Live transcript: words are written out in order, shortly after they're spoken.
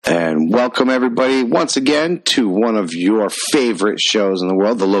And welcome, everybody, once again to one of your favorite shows in the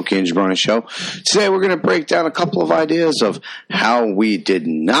world, the Loki and Jabroni Show. Today, we're going to break down a couple of ideas of how we did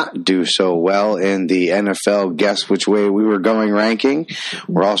not do so well in the NFL Guess Which Way We Were Going ranking.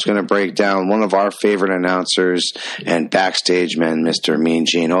 We're also going to break down one of our favorite announcers and backstage man, Mr. Mean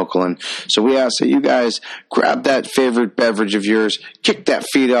Gene Okerlund. So we ask that you guys grab that favorite beverage of yours, kick that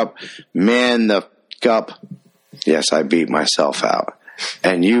feet up, man the cup. Yes, I beat myself out.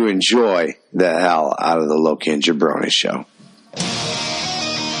 And you enjoy the hell out of the Loki and Jabroni Show.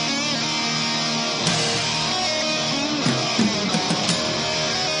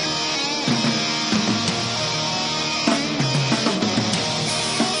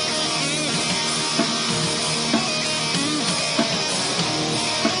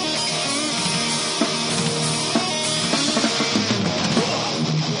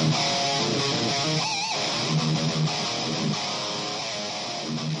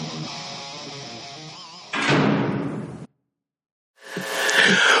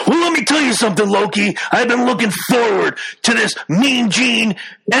 Something, Loki. I've been looking forward to this Mean Gene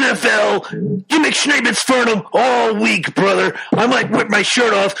NFL gimmick Schnaben's all week, brother. I might whip my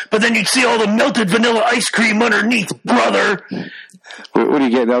shirt off, but then you'd see all the melted vanilla ice cream underneath, brother. What are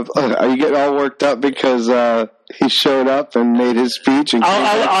you getting up? Are you getting all worked up because he showed up and made his speech? And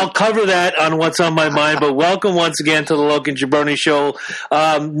I'll cover that on what's on my mind, but welcome once again to the Loki and Jabroni Show.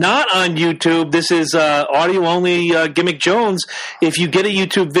 Not on YouTube. This is audio only. Gimmick Jones. If you get a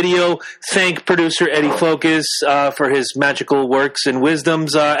YouTube video, thank producer Eddie Focus for his magical works and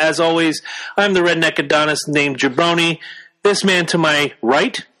wisdoms. As always, I'm the redneck Adonis named Jabroni. This man to my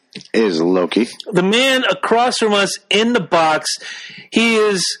right is Loki. The man across from us in the box, he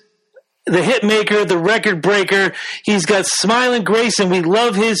is the hit maker, the record breaker. He's got smiling grace, and we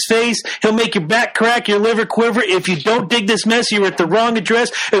love his face. He'll make your back crack, your liver quiver. If you don't dig this mess, you're at the wrong address.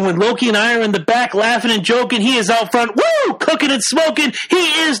 And when Loki and I are in the back laughing and joking, he is out front, woo, cooking and smoking. He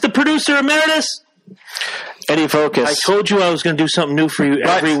is the producer emeritus. Eddie Focus. I told you I was going to do something new for you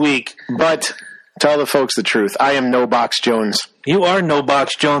every week. But tell the folks the truth. I am No Box Jones. You are No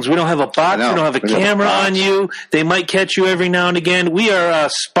Box Jones. We don't have a box. We don't have a camera on you. They might catch you every now and again. We are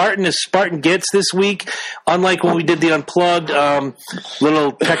Spartan as Spartan gets this week. Unlike when we did the Unplugged,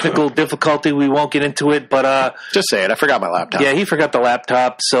 little technical difficulty. We won't get into it, but just say it. I forgot my laptop. Yeah, he forgot the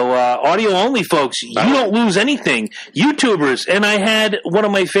laptop. So audio only, folks. You don't lose anything. YouTubers, and I had one of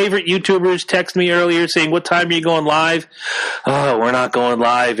my favorite YouTubers text me earlier saying, "What time are you going live?" Oh, we're not going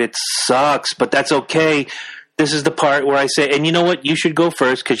live. It sucks, but that's okay. This is the part where I say, and you know what? You should go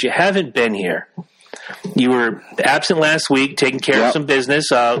first because you haven't been here. You were absent last week, taking care of some business.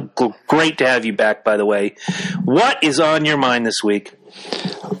 Great to have you back, by the way. What is on your mind this week?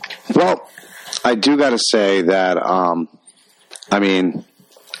 Well, I do got to say that, I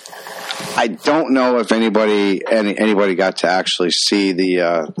don't know if anybody got to actually see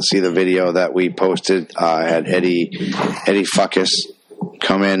the video that we posted. Had Eddie Fuckus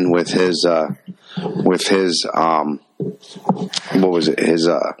come in with his what was it?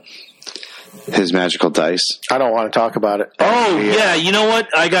 His magical dice. I don't want to talk about it. Oh yeah, you know what?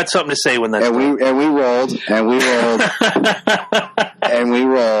 I got something to say when that's and we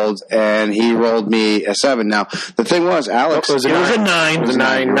rolled, and he rolled me a 7. Now the thing was, Alex, it was a 9. It was a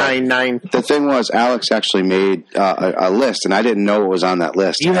 9. The thing was, Alex actually made a list, and I didn't know what was on that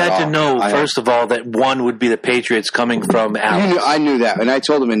list. You had to know first of all that one would be the Patriots coming from Alex. I knew that, and I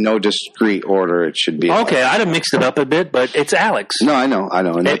told him in no discrete order it should be. Okay, I'd have mixed it up a bit, but it's Alex. No, I know,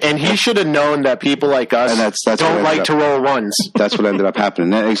 and he should have known that people like us don't like to roll ones. That's what ended up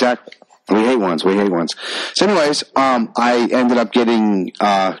happening. Exactly. We hate ones. So anyways, I ended up getting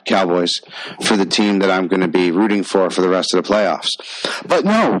Cowboys for the team that I'm going to be rooting for the rest of the playoffs. But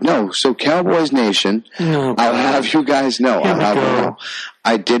no. So Cowboys Nation, I'll have you guys know.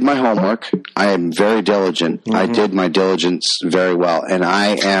 I did my homework. I am very diligent. Mm-hmm. I did my diligence very well. And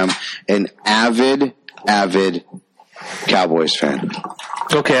I am an avid Cowboys fan.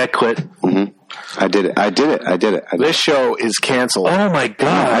 Okay, I quit. Mm-hmm. I did it. This show is canceled. Oh my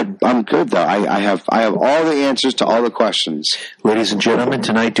God! I'm good though. I have all the answers to all the questions. Ladies and gentlemen,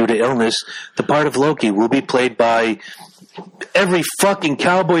 tonight due to illness, the part of Loki will be played by every fucking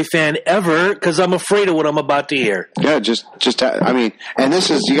Cowboy fan ever because I'm afraid of what I'm about to hear. Yeah, and this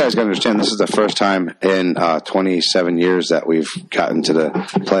is, you guys got to understand, this is the first time in 27 years that we've gotten to the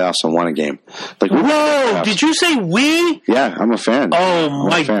playoffs and won a game. Whoa! Did you say we? Yeah, I'm a fan. Oh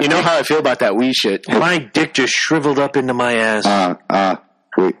my! You know how I feel about that we shit. My dick just shriveled up into my ass.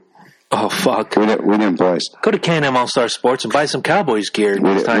 Oh, fuck. We didn't, boys. Go to K&M All-Star Sports and buy some Cowboys gear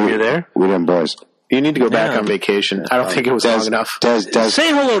next time you're there. We didn't, boys. You need to go back on vacation. I don't think it was long enough. Say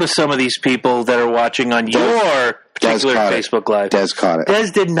hello to some of these people that are watching on your particular Facebook Live. Des caught it.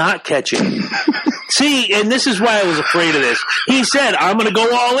 Des did not catch it. See, and this is why I was afraid of this. He said, I'm going to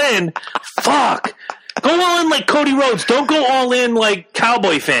go all in. Fuck. Go all in like Cody Rhodes. Don't go all in like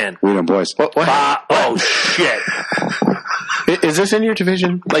Cowboy fan. We know, boys. What? Oh, shit. Is this in your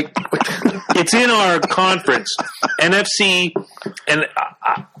division? Like, it's in our conference. NFC. And,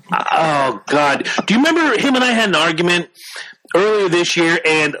 oh, God. Do you remember him and I had an argument earlier this year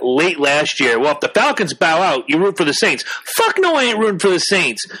and late last year? Well, if the Falcons bow out, you root for the Saints. Fuck no, I ain't rooting for the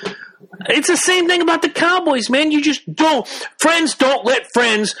Saints. It's the same thing about the Cowboys, man. You just don't. Friends don't let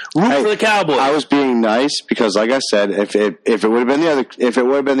friends root for the Cowboys. I was being nice because, like I said, if it would have been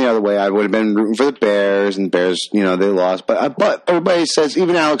the other way, I would have been rooting for the Bears, and the Bears, they lost. But everybody says,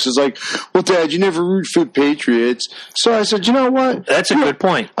 even Alex is like, "Well, Dad, you never root for the Patriots." So I said, you know what? That's a good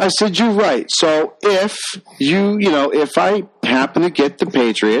point. I said, you're right. So if if I happen to get the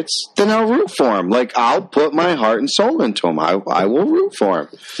Patriots, then I'll root for them. Like, I'll put my heart and soul into them. I will root for them.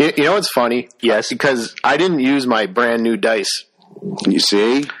 You know what's funny? Yes, because I didn't use my brand new dice. You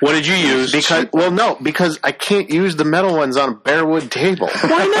see? What did you use? Because I can't use the metal ones on a bare wood table.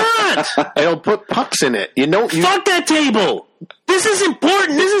 Why not? It'll put pucks in it. Fuck that table. This is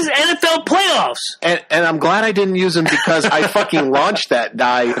important. This is NFL playoffs. And I'm glad I didn't use them because I fucking launched that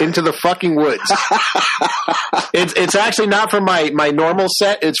die into the fucking woods. It's actually not from my normal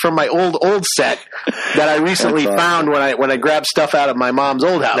set. It's from my old set that I recently found when I grabbed stuff out of my mom's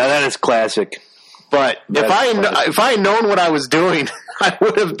old house. Now that is classic. But if I had known what I was doing, I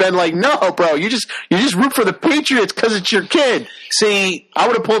would have been like, no, bro, you just root for the Patriots because it's your kid. See, I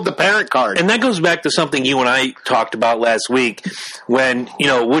would have pulled the parent card. And that goes back to something you and I talked about last week when,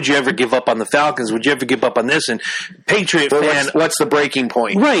 would you ever give up on the Falcons? Would you ever give up on this? And Patriot fan... What's the breaking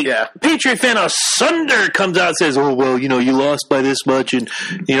point? Right. Yeah. Patriot fan asunder comes out and says, oh, well, you lost by this much and,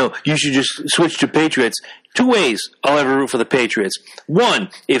 you should just switch to Patriots. Two ways I'll ever root for the Patriots. One,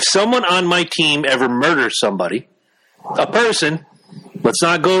 if someone on my team ever murders somebody, a person... Let's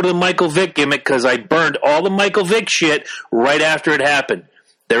not go to the Michael Vick gimmick because I burned all the Michael Vick shit right after it happened.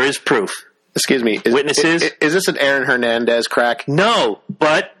 There is proof. Excuse me. Witnesses? Is this an Aaron Hernandez crack? No,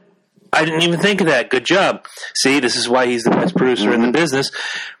 but I didn't even think of that. Good job. See, this is why he's the best producer in the business.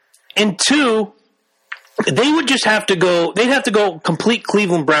 And two, they would just have to go – they'd have to go complete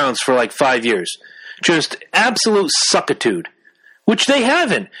Cleveland Browns for like 5 years. Just absolute suckitude, which they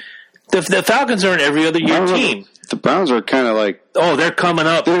haven't. The Falcons are an every other year team. The Browns are kind of like... Oh, they're coming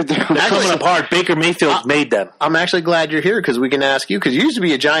up. They're coming up hard. Baker Mayfield's made them. I'm actually glad you're here because we can ask you, because you used to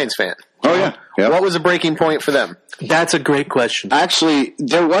be a Giants fan. Oh, yeah. Yep. What was the breaking point for them? That's a great question. Actually,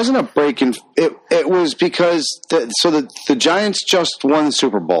 there wasn't a breaking... It was because... The Giants just won the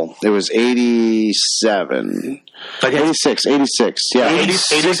Super Bowl. It was 87. 86. Yeah.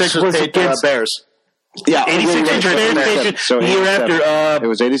 86 was against Bears. Yeah. 86 so year after... it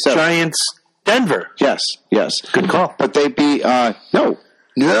was 87. Giants... Denver. Yes. Good call. But they beat, no.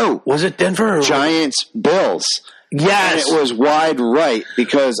 Was it Denver? Giants, Bills. Yes. And it was wide right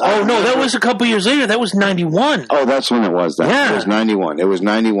because... that was a couple years later. That was 91. Oh, that's when it was then. Yeah. It was 91. It was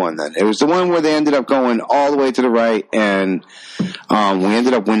 91 then. It was the one where they ended up going all the way to the right, and we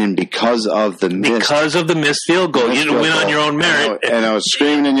ended up winning because of the missed field goal. You didn't win on your own merit. And I was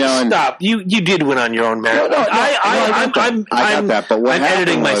screaming and yelling. Stop. You did win on your own merit. No, I got that. But what I'm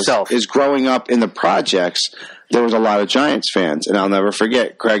editing myself. Is growing up in the projects, there was a lot of Giants fans, and I'll never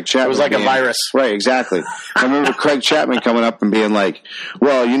forget Craig Chapman. It was like a virus. Right, exactly. I remember Craig Chapman coming up and being like,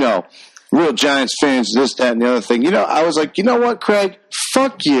 well, real Giants fans, this, that, and the other thing. I was like, you know what, Craig?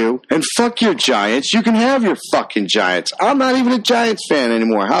 Fuck you and fuck your Giants. You can have your fucking Giants. I'm not even a Giants fan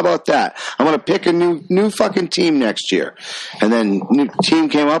anymore. How about that? I'm going to pick a new fucking team next year. And then new team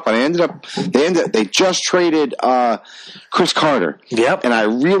came up, and they just traded Chris Carter. Yep. And I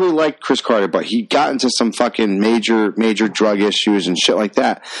really liked Chris Carter, but he got into some fucking major drug issues and shit like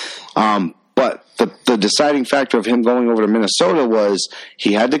that. But the deciding factor of him going over to Minnesota was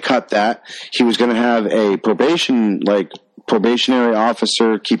he had to cut that. He was going to have a probationary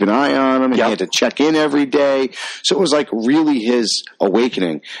officer keep an eye on him. Yep. He had to check in every day. So it was like really his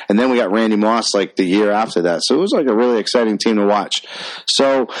awakening. And then we got Randy Moss like the year after that. So it was like a really exciting team to watch.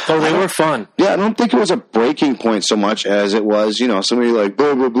 So they were fun. Yeah, I don't think it was a breaking point so much as it was, somebody like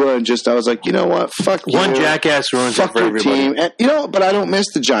blah, blah, blah. And just I was like, you know what? Fuck you. One jackass ruins it for everybody. Team. And, but I don't miss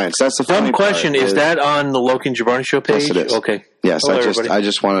the Giants. That's the funny question. Part, is that on the Loki and Jabroni show page? Yes, it is. Okay. Yes, I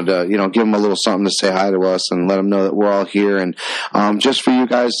just wanted to, give them a little something to say hi to us and let them know that we're all here. And just for you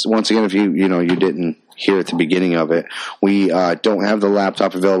guys, once again, if you didn't here at the beginning of it. We don't have the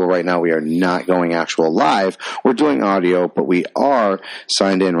laptop available right now. We are not going actual live. We're doing audio, but we are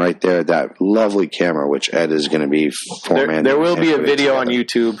signed in right there. That lovely camera, which Ed is going to be formatting. There will be a video on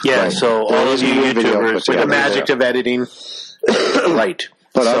YouTube. Yeah, Right. so all of you YouTubers With the magic of editing. right.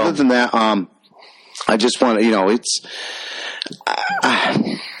 But other than that, I just want to, it's.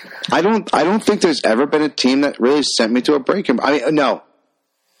 I don't think there's ever been a team that really sent me to a break. I mean, no.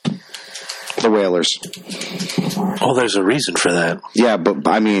 The Whalers. Oh, there's a reason for that. Yeah, but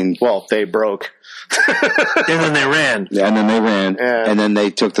I mean, Well, they broke. And then they ran. yeah, and then they ran, Yeah. and then they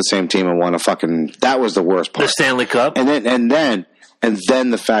took the same team and won a fucking. That was the worst The part. Stanley Cup. And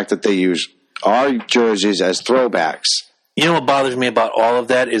then the fact that they use our jerseys as throwbacks. You know what bothers me about all of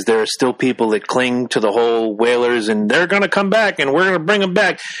that is there are still people that cling to the whole Whalers and they're going to come back and we're going to bring them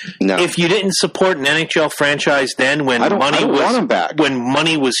back. No. If you didn't support an NHL franchise then when I don't money want them back. when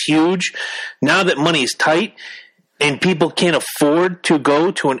money was huge, now that money is tight and people can't afford to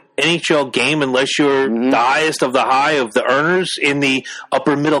go to an NHL game unless you're the highest of the high of the earners in the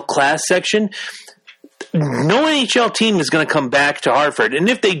upper middle class section, no NHL team is going to come back to Hartford. And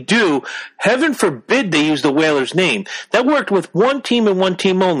if they do, heaven forbid they use the Whalers name. That worked with one team and one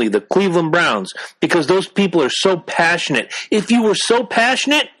team only, the Cleveland Browns, because those people are so passionate. If you were so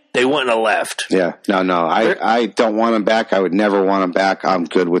passionate, they wouldn't have left. Yeah, no. I don't want them back. I would never want them back. I'm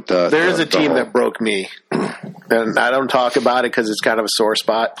good with the. There's the a team whole- that broke me. And I don't talk about it because it's kind of a sore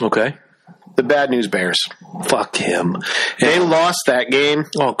spot. Okay. The Bad News Bears. Fuck him. They lost that game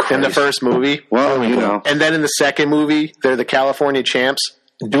Oh, Christ. in the first movie. Well, you know. And then in the second movie, they're the California champs.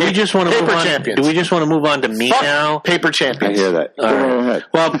 Do we just want to Paper move on? champions. Do we just want to move on to me Fuck now? Paper I champions. hear that. Go ahead.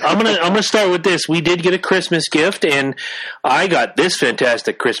 Well, I'm gonna start with this. We did get a Christmas gift, and I got this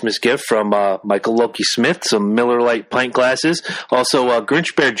fantastic Christmas gift from Michael Loki Smith, some Miller Lite pint glasses. Also,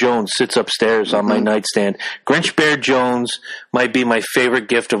 Grinch Bear Jones sits upstairs on my nightstand. Grinch Bear Jones might be my favorite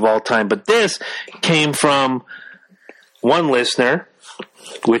gift of all time, but this came from one listener,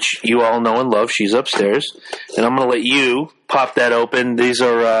 which you all know and love. She's upstairs, and I'm going to let you pop that open. These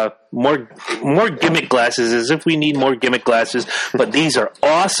are more gimmick glasses, as if we need more gimmick glasses, but these are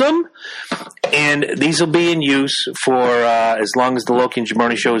awesome, and these will be in use for as long as the Loki and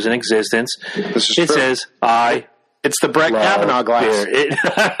Jabroni show is in existence. This is It true. says, It's the Brett Kavanaugh glass.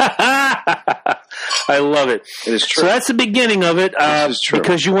 I love it. It is true. So that's the beginning of it. This is true.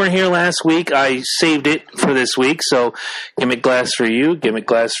 Because you weren't here last week, I saved it for this week. So gimmick glass for you, gimmick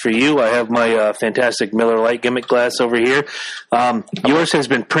glass for you. I have my fantastic Miller Lite gimmick glass over here. Yours has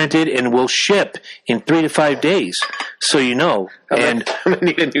been printed and will ship in 3 to 5 days. So you know. And I'm going to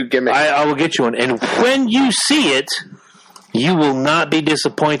need a new gimmick. I will get you one. And when you see it, you will not be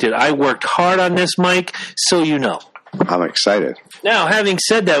disappointed. I worked hard on this, Mike, so you know. I'm excited. Now, having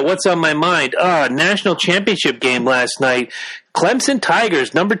said that, what's on my mind? National championship game last night. Clemson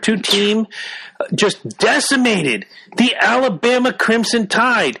Tigers, number 2 team, just decimated the Alabama Crimson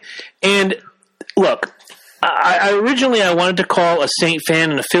Tide. And look, I originally wanted to call a Saint fan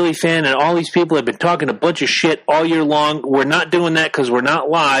and a Philly fan, and all these people have been talking a bunch of shit all year long. We're not doing that because we're not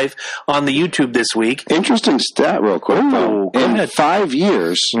live on the YouTube this week. Interesting stat, real quick. though. go In ahead. 5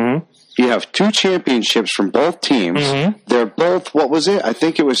 years, you have 2 championships from both teams. They're both, what was it? I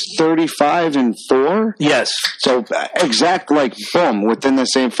think it was 35-4. Yes. So exact, like, boom, within the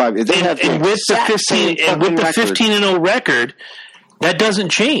same 5 years. They have And with the exact same 15 and with the fucking record. 15-0 record, that doesn't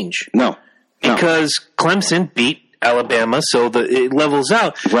change. No. Because Clemson beat Alabama, so it levels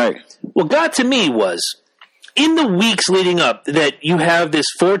out. Right. What got to me was, in the weeks leading up, that you have this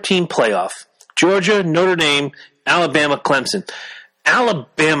 4-team playoff. Georgia, Notre Dame, Alabama, Clemson.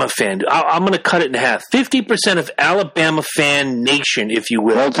 Alabama fan, I'm going to cut it in half. 50% of Alabama fan nation, if you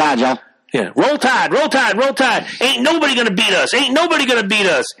will. Roll Tide, y'all. Yeah, roll tide, roll tide, roll tide. Ain't nobody going to beat us. Ain't nobody going to beat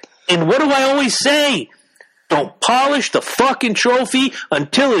us. And what do I always say? Don't polish the fucking trophy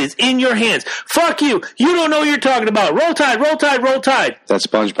until it is in your hands. Fuck you. You don't know what you're talking about. Roll Tide, roll Tide, roll Tide. That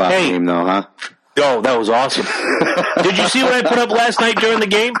SpongeBob Hey. game, though, huh? Oh, that was awesome. Did you see what I put up last night during the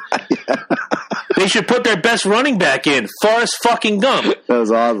game? They should put their best running back in. Forrest fucking Gump. That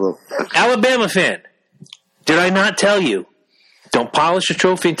was awesome. Alabama fan. Did I not tell you? Don't polish the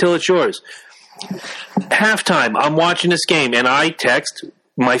trophy until it's yours. Halftime, I'm watching this game, and I text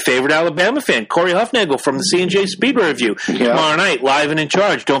my favorite Alabama fan, Corey Huffnagel from the C&J Speedway Review. Yeah. Tomorrow night, live and in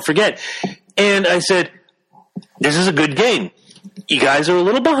charge. Don't forget. And I said, this is a good game. You guys are a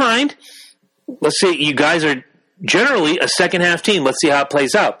little behind. Let's see. You guys are generally a second-half team. Let's see how it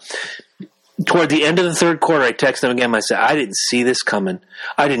plays out. Toward the end of the third quarter, I texted him again. I said, I didn't see this coming.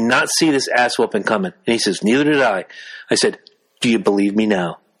 I did not see this ass-whooping coming. And he says, neither did I. I said, do you believe me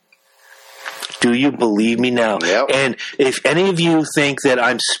now? Do you believe me now? Yep. And if any of you think that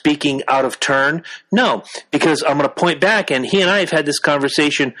I'm speaking out of turn, no, because I'm going to point back, and he and I have had this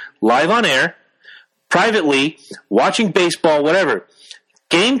conversation live on air, privately, watching baseball, whatever.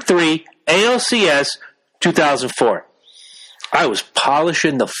 Game 3, ALCS, 2004. I was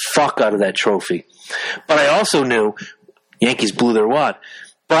polishing the fuck out of that trophy. But I also knew Yankees blew their wad.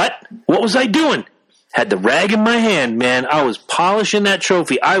 But what was I doing? Had the rag in my hand, man. I was polishing that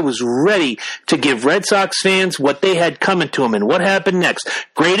trophy. I was ready to give Red Sox fans what they had coming to them. And what happened next?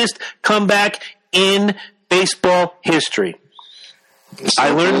 Greatest comeback in baseball history.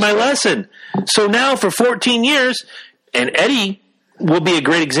 I learned my lesson. So now for 14 years, and Eddie will be a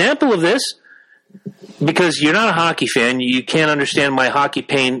great example of this, because you're not a hockey fan. You can't understand my hockey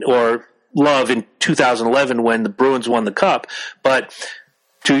pain or love in 2011 when the Bruins won the Cup. But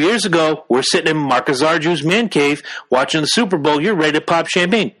 2 years ago, we're sitting in Mark Azarju's man cave watching the Super Bowl. You're ready to pop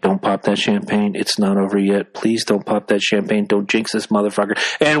champagne. Don't pop that champagne. It's not over yet. Please don't pop that champagne. Don't jinx this motherfucker.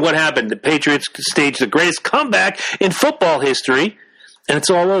 And what happened? The Patriots staged the greatest comeback in football history, and it's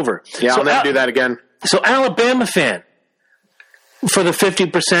all over. Yeah, I'll never do that again. So Alabama fan, for the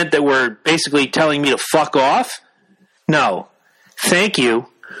 50% that were basically telling me to fuck off, no. Thank you.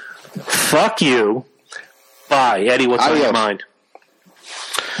 Fuck you. Bye. Eddie, what's on your mind?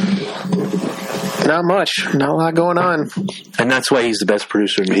 Not much. Not a lot going on. And that's why he's the best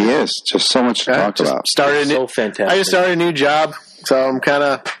producer in the He is. Just so much to talk about. So fantastic. I just started a new job, so I'm kind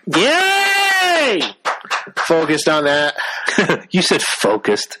of Yay! focused on that. You said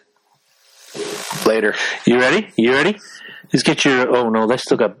focused. Later. You ready? Just get your... Oh, no,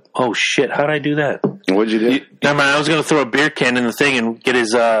 let's look up... Oh, shit. How'd I do that? What'd you do? Never mind. I was going to throw a beer can in the thing and get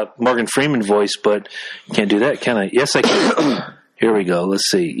his Morgan Freeman voice, but can't do that, can I? Yes, I can. Here we go. Let's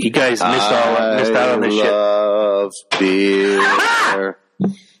see. You guys missed out on this shit. I love beer.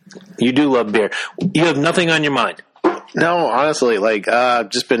 You do love beer. You have nothing on your mind. No, honestly,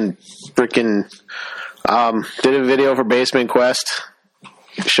 just been freaking... did a video for Basement Quest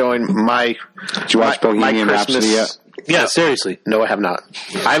showing my... Did you watch Bohemian Rhapsody yet? Yeah, seriously. No, I have not.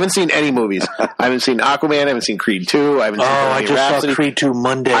 I haven't seen any movies. I haven't seen Aquaman. I haven't seen Creed 2. I haven't seen I just Rhapsody. saw Creed 2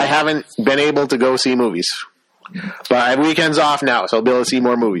 Monday. I haven't been able to go see movies. But I have weekends off now, so I'll be able to see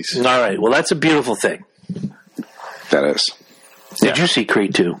more movies. All right. Well, that's a beautiful thing. That is. Did you see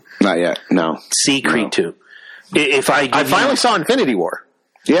Creed 2? Not yet. No. See Creed 2. If I finally saw Infinity War.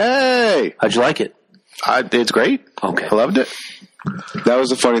 Yay! How'd you like it? It's great. Okay. I loved it. That was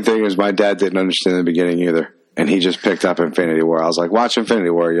the funny thing is my dad didn't understand in the beginning either. And he just picked up Infinity War. I was like, watch Infinity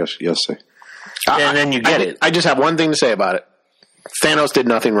War. You'll see. And then you get it. I just have one thing to say about it. Thanos did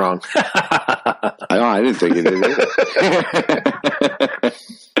nothing wrong. I didn't think he did either.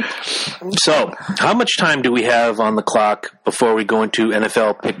 So, how much time do we have on the clock before we go into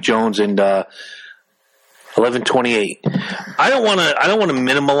NFL Pick Jones and 11:28? I don't want to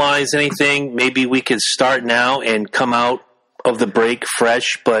minimalize anything. Maybe we could start now and come out of the break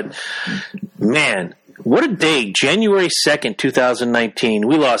fresh. But man, what a day! January 2nd, 2019.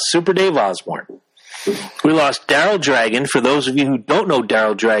 We lost Super Dave Osborne. We lost Daryl Dragon. For those of you who don't know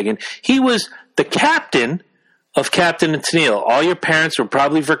Daryl Dragon, he was the captain of Captain and Tennille. All your parents were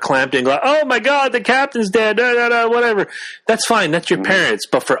probably verklempt and go, oh my God, the captain's dead, whatever. That's fine. That's your parents.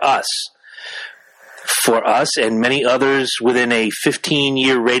 But for us and many others within a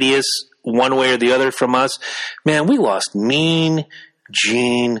 15-year radius, one way or the other from us, man, we lost Mean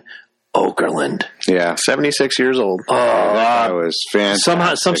Gene Okerlund. Yeah. 76 years old. Oh, that was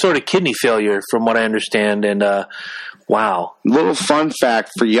fantastic. Some sort of kidney failure, from what I understand. And wow. Little fun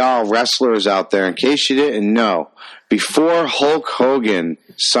fact for y'all wrestlers out there, in case you didn't know, before Hulk Hogan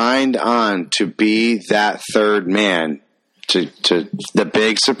signed on to be that third man, to the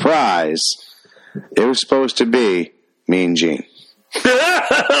big surprise, it was supposed to be Mean Gene.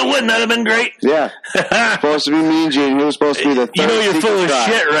 Wouldn't that have been great? Yeah. Supposed to be Mean Gene. He was supposed to be the third. You know you're full of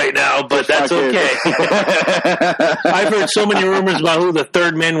shit right now, but that's okay. I've heard so many rumors about who the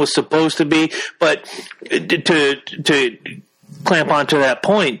third man was supposed to be, but to clamp onto that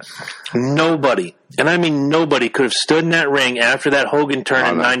point, nobody, and I mean nobody, could have stood in that ring after that Hogan turn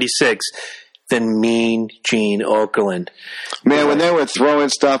in 96 than Mean Gene Okerlund. Man, when they were throwing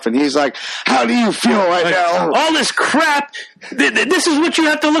stuff, and he's like, how do you feel right now? All this crap, this is what you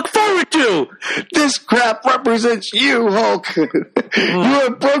have to look forward to. This crap represents you, Hulk. You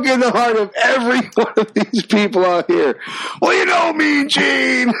have broken the heart of every one of these people out here. Well, you know, Mean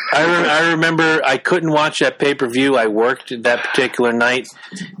Gene. I remember I couldn't watch that pay-per-view. I worked that particular night,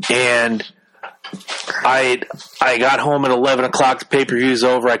 and I got home at 11 o'clock. The pay-per-view's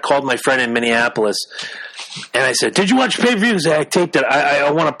over. I called my friend in Minneapolis, and I said, "Did you watch pay-per-view?" I taped it.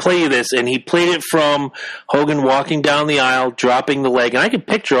 I want to play you this. And he played it from Hogan walking down the aisle, dropping the leg. And I could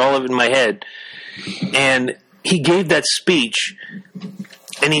picture all of it in my head. And he gave that speech,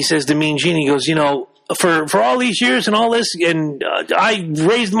 and he says to Mean Gene, he goes, for all these years and all this, and I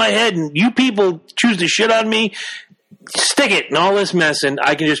raised my head, and you people choose to shit on me, stick it, and all this mess, and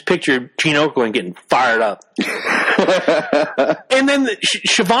I can just picture Gene Okerlund getting fired up. And then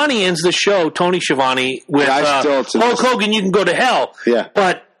Schiavone ends the show, Tony Schiavone, with Hulk Hogan, you can go to hell. Yeah.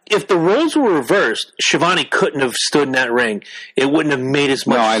 But if the roles were reversed, Schiavone couldn't have stood in that ring. It wouldn't have made as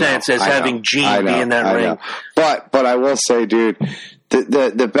much sense as having Gene be in that ring. But I will say, dude,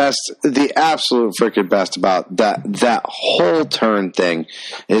 the best, the absolute freaking best about that whole turn thing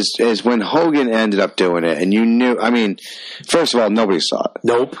is when Hogan ended up doing it, and you knew. I mean, first of all, nobody saw it.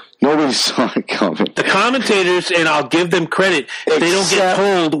 Nope. Nobody saw it coming. The commentators, and I'll give them credit, they don't get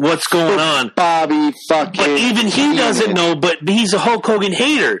told what's going on. Bobby fucking. But even he doesn't know, but he's a Hulk Hogan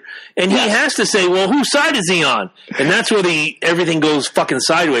hater. And he has to say, well, whose side is he on? And that's where everything goes fucking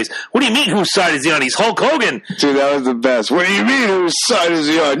sideways. What do you mean, whose side is he on? He's Hulk Hogan. Dude, that was the best. What do you mean, whose side is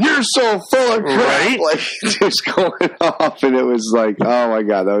he on? You're so full of crap. Right? Like, just going off, and it was like, oh my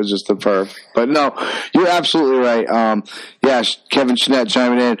God, that was just the perf. But no, you're absolutely right. Kevin Schnett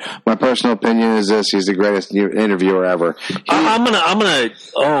chiming in. My personal opinion is this: he's the greatest interviewer ever. I'm gonna.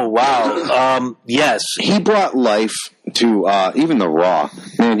 Oh wow. Yes, he brought life to even the Raw.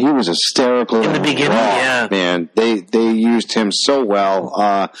 Man, he was hysterical in the beginning. Raw, yeah, man, they used him so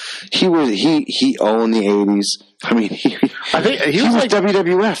well. He owned the '80s. I mean, I think he was like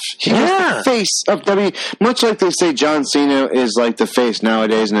WWF. He was the face of much like they say John Cena is like the face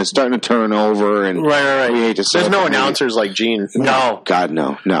nowadays, and it's starting to turn over. And right. We hate to say there's no announcers like Gene. No, God,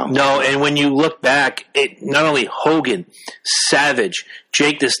 no. And when you look back, not only Hogan, Savage,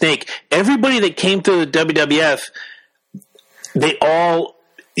 Jake the Snake, everybody that came through the WWF,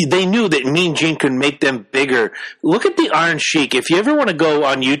 they knew that Mean Gene could make them bigger. Look at the Iron Sheik. If you ever want to go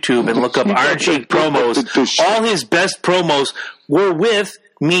on YouTube and look up Iron Sheik promos, all his best promos were with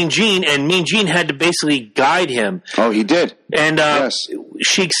Mean Gene, and Mean Gene had to basically guide him. Oh, he did. And yes.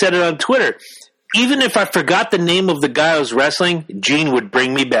 Sheik said it on Twitter. Even if I forgot the name of the guy I was wrestling, Gene would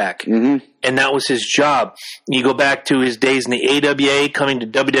bring me back. Mm-hmm. And that was his job. You go back to his days in the AWA, coming to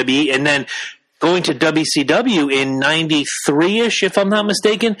WWE, and then going to WCW in 93-ish, if I'm not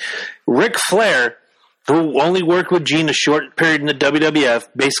mistaken. Ric Flair, who only worked with Gene a short period in the WWF,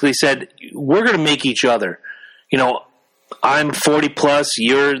 basically said, we're going to make each other. I'm 40 plus,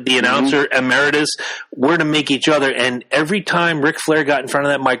 you're the announcer emeritus, we're to make each other. And every time Ric Flair got in front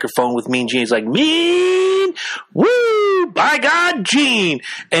of that microphone with Mean Gene, he's like, Mean, woo, by God, Gene.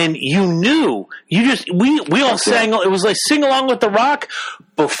 And you knew, we all sang, it was like sing along with The Rock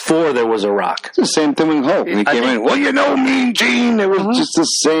before there was a Rock. It's the same thing with Hulk. When he came in, Mean Gene, it was just the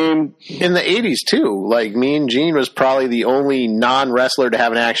same. In the 80s, too, like Mean Gene was probably the only non-wrestler to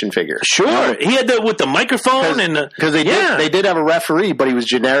have an action figure. Sure. He had with the microphone because they did have a referee, but he was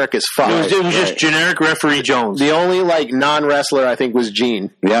generic as fuck. It was just generic referee Jones. The only non-wrestler I think was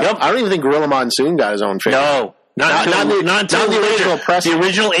Gene. Yeah. Yep. I don't even think Gorilla Monsoon got his own figure. No. Not until the original press. The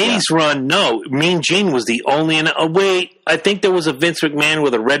original 80s run, no. Mean Gene was the only. I think there was a Vince McMahon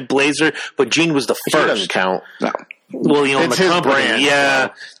with a red blazer, but Gene was the first. He doesn't count. No. Well, it's the his company. brand.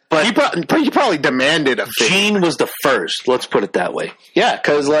 Yeah. But he probably demanded a figure. Gene was the first. Let's put it that way. Yeah,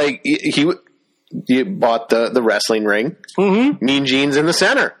 because he bought the wrestling ring. Mm-hmm. Mean Gene's in the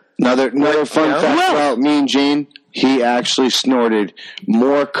center. Another fun fact about Mean Gene. He actually snorted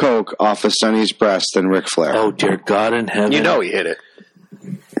more coke off of Sonny's breast than Ric Flair. Oh, dear God in heaven. He hit it.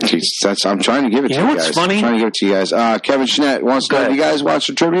 Jeez, I'm trying to give it to you guys. What's funny? I'm trying to give it to you guys. Kevin Schnett wants to know, you guys watch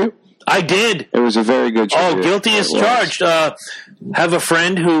the tribute? I did. It was a very good tribute. Oh, guilty as charged. Have a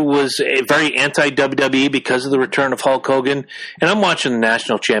friend who was very anti-WWE because of the return of Hulk Hogan. And I'm watching the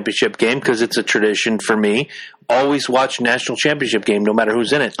National Championship game because it's a tradition for me. Always watch National Championship game, no matter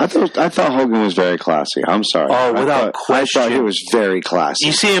who's in it. I thought Hogan was very classy. I'm sorry. Oh, without question. I thought he was very classy.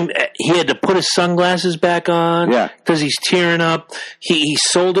 You see him, he had to put his sunglasses back on. Yeah. Because he's tearing up. He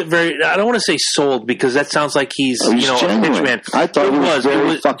sold it I don't want to say sold because that sounds like he's a rich man. I thought he was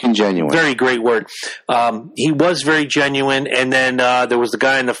very fucking genuine. Very great word. He was very genuine. And then there was the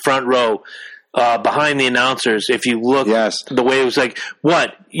guy in the front row. Behind the announcers, if you look, the way it was like,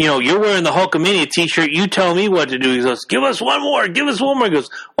 what? You're wearing the Hulkamania t-shirt. You tell me what to do. He goes, give us one more. Give us one more. He goes,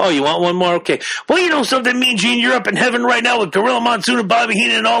 oh, you want one more? Okay. Well, you know something, Mean Gene? You're up in heaven right now with Gorilla Monsoon and Bobby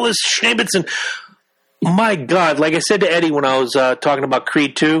Heenan and all this schnibbits. And my God, like I said to Eddie when I was talking about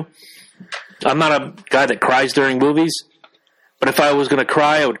Creed 2, I'm not a guy that cries during movies, but if I was going to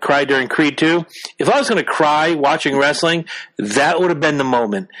cry, I would cry during Creed 2. If I was going to cry watching wrestling, that would have been the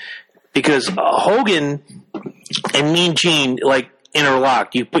moment. Because Hogan and Mean Gene, like,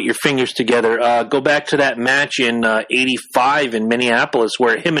 interlocked. You put your fingers together. Go back to that match in 85 in Minneapolis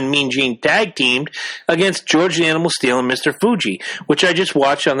where him and Mean Gene tag teamed against George the Animal Steel and Mr. Fuji, which I just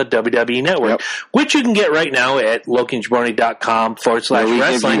watched on the WWE Network, which you can get right now at lokiandjabroni.com/wrestling.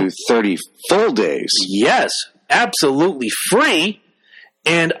 Give you 30 full days. Yes, absolutely free.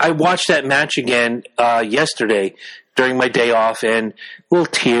 And I watched that match again yesterday during my day off, and a little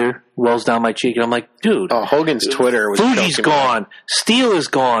tear rolls down my cheek, and I'm like, dude. Oh, Hogan's Twitter was Fuji's gone. Steel is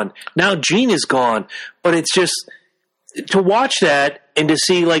gone. Now Gene is gone. But it's just, to watch that and to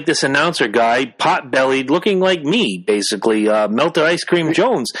see, like, this announcer guy, pot-bellied, looking like me, basically, Melted Ice Cream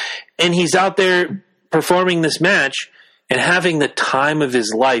Jones, and he's out there performing this match and having the time of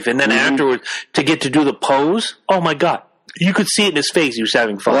his life, and then afterwards to get to do the pose, oh my God. You could see it in his face. He was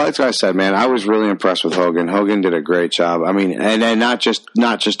having fun. Well, that's what I said, man. I was really impressed with Hogan. Hogan did a great job. I mean, and not just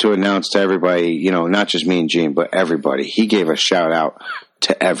to announce to everybody, you know, not just me and Gene, but everybody. He gave a shout out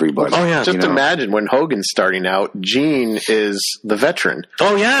to everybody. Oh yeah, just imagine when Hogan's starting out. Gene is the veteran.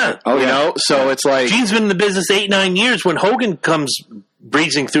 Oh yeah, you know. So it's like Gene's been in the business 8-9 years. When Hogan comes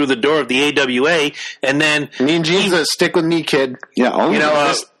breezing through the door of the AWA, and then me and Gene's a stick with me kid. Yeah, you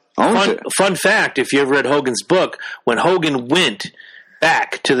know. Fun fact, if you ever read Hogan's book, when Hogan went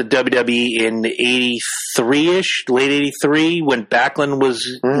back to the WWE in 83-ish, late 83, when Backlund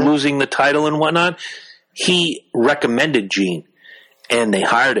was losing the title and whatnot, he recommended Gene, and they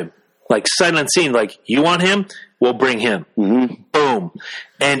hired him. Like, sight unseen, like, you want him? We'll bring him. Mm-hmm. Boom.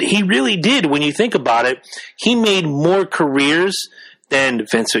 And he really did, when you think about it, he made more careers than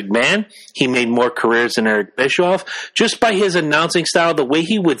Vince McMahon. He made more careers than Eric Bischoff. Just by his announcing style, the way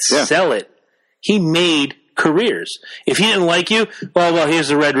he would sell it, he made careers. If he didn't like you, well, here's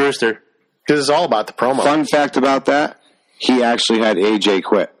the Red Rooster. Because it's all about the promo. Fun fact about that, he actually had AJ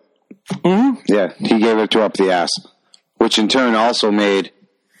quit. Mm-hmm. Yeah, he gave it to up the ass, which in turn also made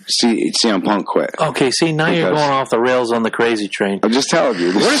CM Punk quit. Okay, see, now you're going off the rails on the crazy train. I'm just telling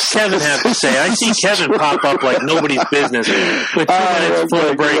you. What does Kevin have to say? I see Kevin pop up like nobody's business with 2 minutes before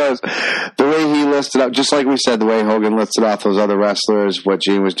the break. The way he listed up, just like we said, the way Hogan listed off those other wrestlers, what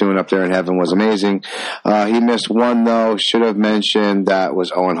Gene was doing up there in heaven was amazing. He missed one, though. Should have mentioned that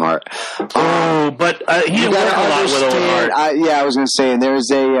was Owen Hart. But he didn't work a lot with Owen Hart. I was going to say, and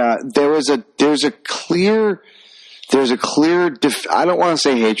there's a clear I don't want to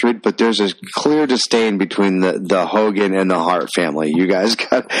say hatred, but there's a clear disdain between the Hogan and the Hart family. You guys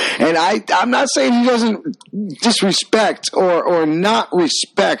got, and I'm not saying he doesn't disrespect or not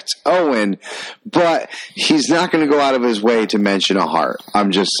respect Owen, but he's not going to go out of his way to mention a Hart.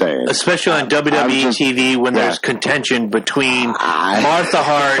 I'm just saying. Especially on WWE TV when there's contention between Martha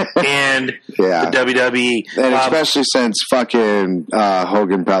Hart and the WWE. And especially since fucking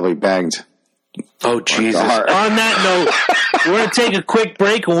Hogan probably banged. Oh, Jesus. On that note, we're going to take a quick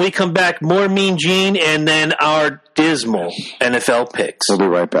break. When we come back, more Mean Gene and then our dismal NFL picks. We'll be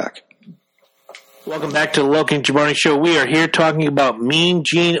right back. Welcome back to the Loki and Jabroni Show. We are here talking about Mean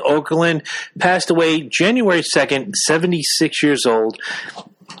Gene Okerlund. Passed away January 2nd, 76 years old.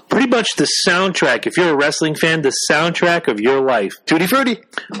 Pretty much the soundtrack, if you're a wrestling fan, the soundtrack of your life. Tutti Frutti.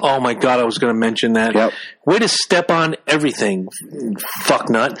 Oh, my God, I was going to mention that. Yep. Way to step on everything,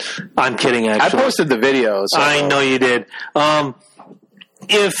 fucknut. I'm kidding, actually. I posted the video. So. I know you did.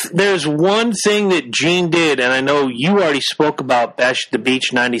 If there's one thing that Gene did, and I know you already spoke about Bash at the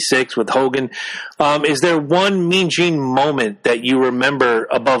Beach 96 with Hogan, is there one Mean Gene moment that you remember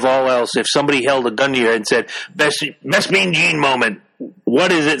above all else? If somebody held a gun to your head and said, best Mean Gene moment,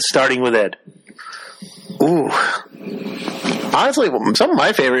 what is it, starting with Ed? Ooh. Honestly, some of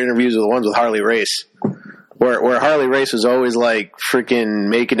my favorite interviews are the ones with Harley Race. Where Harley Race was always like freaking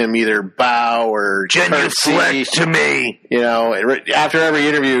making him either bow or genuflect to me. You know, after every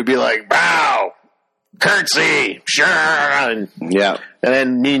interview, it'd be like, bow, curtsy, sure. And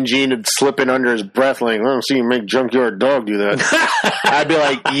then Mean Gene would slip in under his breath like, I don't see you make Junkyard Dog do that. I'd be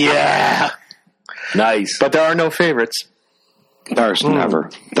like, yeah. Nice. But there are no favorites. There's never.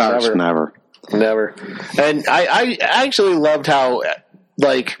 Never. And I actually loved how,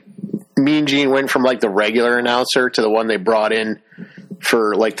 like, Mean Gene went from like the regular announcer to the one they brought in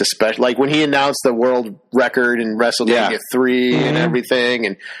for like the special, like when he announced the world record in WrestleMania 3 and everything,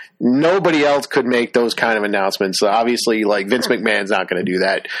 and nobody else could make those kind of announcements. So obviously, like Vince McMahon's not going to do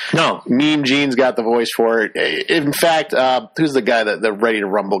that. No, Mean Gene's got the voice for it. In fact, who's the guy the Ready to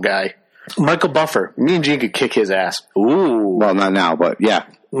Rumble guy? Michael Buffer. Mean Gene could kick his ass. Ooh, well, not now, but yeah.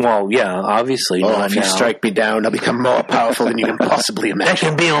 Well, yeah, obviously. Oh, if you strike me down, I'll become more powerful than you can possibly There imagine.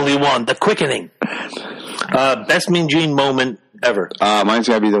 can be only one, the quickening. Best Mean Gene moment ever. Mine's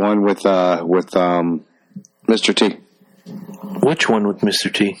got to be the one with Mr. T. Which one with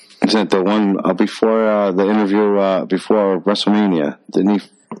Mr. T? Isn't it the one before the interview before WrestleMania? Didn't he?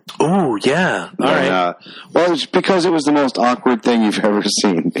 Oh, yeah. All right. Well, it was because it was the most awkward thing you've ever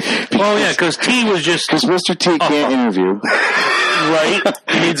seen. Oh, yeah, because T was just... Because Mr. T can't interview. Right.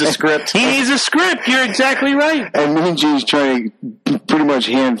 He needs a script. He needs a script. You're exactly right. And Mean Gene's trying to pretty much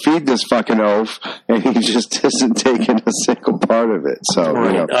hand feed this fucking oaf, and he just isn't taking a single part of it. So,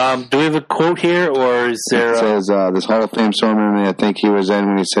 Right. you know. Do we have a quote here, or is there... It says, this Hall of Fame ceremony I think he was in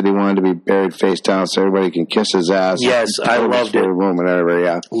when he said he wanted to be buried face down so everybody can kiss his ass. Yes, I loved it. Room and everybody,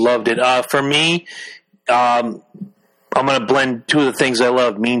 yeah. Loved it. For me, I'm going to blend two of the things I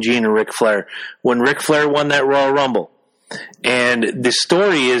love, Mean Gene and Ric Flair. When Ric Flair won that Royal Rumble, and the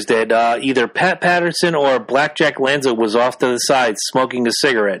story is that either Pat Patterson or Blackjack Lanza was off to the side smoking a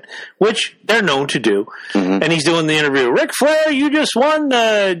cigarette, which they're known to do. Mm-hmm. And he's doing the interview. Ric Flair, you just won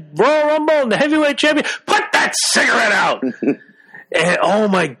the Royal Rumble and the heavyweight champion. Put that cigarette out! And oh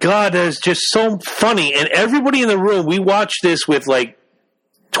my God, that is just so funny. And everybody in the room, we watched this with like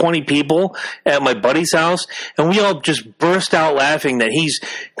 20 people at my buddy's house, and we all just burst out laughing that he's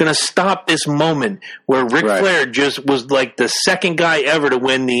going to stop this moment where Ric Flair just was like the second guy ever to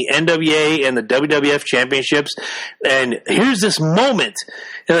win the NWA and the WWF championships. And here's this moment.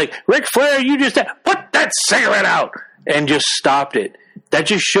 And like, Ric Flair, you just put that cigarette out, and just stopped it. That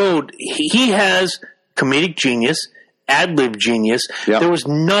just showed he has comedic genius, ad-lib genius. Yep. There was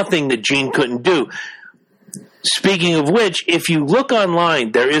nothing that Gene couldn't do. Speaking of which, if you look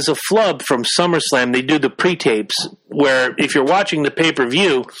online, there is a flub from SummerSlam. They do the pre-tapes where if you're watching the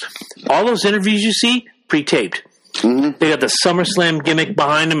pay-per-view, all those interviews you see, pre-taped. Mm-hmm. They got the SummerSlam gimmick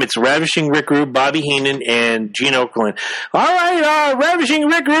behind them. It's Ravishing Rick Rude, Bobby Heenan, and Gene Okerlund. All right, Ravishing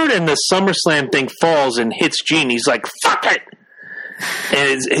Rick Rude, and the SummerSlam thing falls and hits Gene. He's like, fuck it!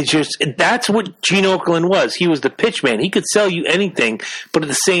 And it's just, that's what Gene Okerlund was. He was the pitch man. He could sell you anything, but at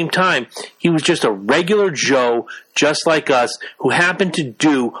the same time, he was just a regular Joe, just like us, who happened to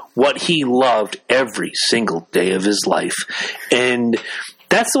do what he loved every single day of his life. And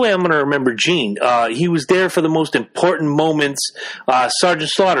that's the way I'm going to remember Gene. He was there for the most important moments. Sergeant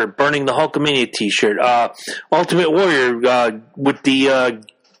Slaughter burning the Hulkamania t-shirt. Ultimate Warrior with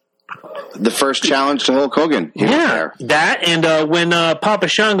the first challenge to Hulk Hogan. Yeah, that and when Papa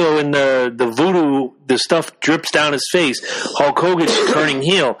Shango and the voodoo, the stuff drips down his face, Hulk Hogan's turning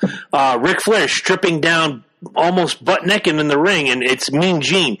heel, Ric Flair stripping down almost butt naked in the ring, and it's Mean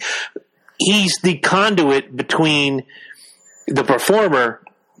Gene. He's the conduit between the performer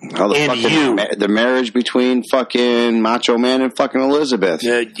and you. The marriage between fucking Macho Man and fucking Elizabeth.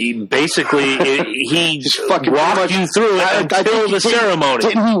 He just fucking walked you through it until the ceremony.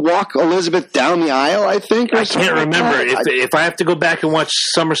 Didn't he walk Elizabeth down the aisle, I think? I can't remember. If I have to go back and watch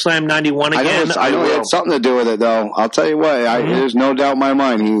SummerSlam 91 again, I know it had something to do with it, though. I'll tell you what. There's no doubt in my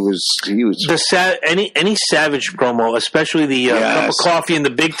mind he was. Any Savage promo, especially the cup of coffee in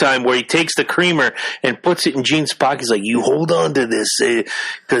the big time, where he takes the creamer and puts it in Gene's pocket. He's like, "You hold on to this."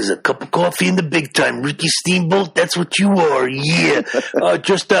 Because a cup of coffee in the big time. Ricky Steamboat, that's what you are. Yeah.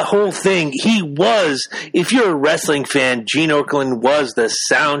 Just the whole thing. He was, if you're a wrestling fan, Gene Okerlund was the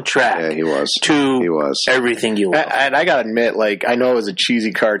soundtrack. Yeah, he was. Everything you love. And I gotta admit, like, I know it was a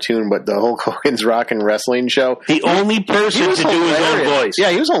cheesy cartoon, but the Hulk Hogan's Rockin' Wrestling show. The only person to do his own voice.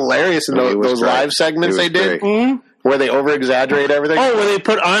 Yeah, he was hilarious in those live segments they did. Mm-hmm. Where they over-exaggerate everything. Oh, where they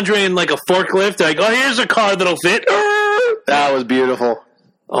put Andre in like a forklift. Like, here's a car that'll fit. That was beautiful.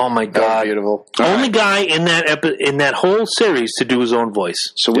 Oh my God! Beautiful. Only guy in that whole series to do his own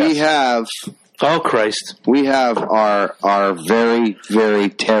voice. So we have. Oh Christ! We have our very, very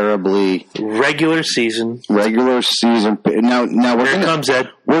terribly regular season. Now we're Here comes Ed.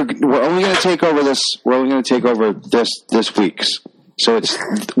 We're only going to take over this. We're only going to take over this week's. So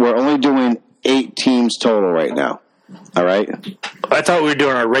we're only doing 8 teams total right now. All right. I thought we were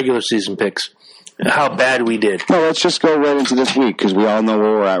doing our regular season picks. How bad we did. No, let's just go right into this week because we all know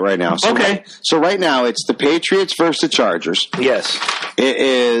where we're at right now. So okay. So right now it's the Patriots versus the Chargers. Yes. It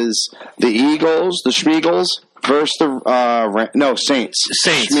is the Eagles, the Schmeagles versus the Saints.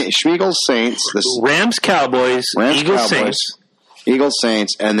 Schmeagles, Saints. Rams, Cowboys. Eagles, Saints. Eagles,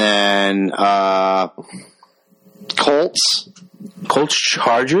 Saints, and then Colts. Colts,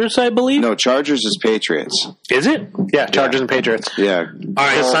 Chargers, I believe? No, Chargers is Patriots. Is it? Yeah, Chargers and Patriots. Yeah. All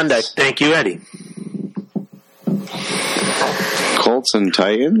right, Sunday. Thank you, Eddie. Colts and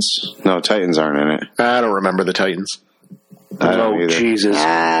Titans? No, Titans aren't in it. I don't remember the Titans. I don't either. Jesus.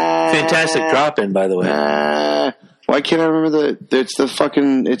 Fantastic drop-in, by the way. Why can't I remember it's the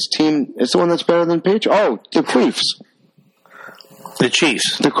one that's better than Patriots. Oh, the Queefs. The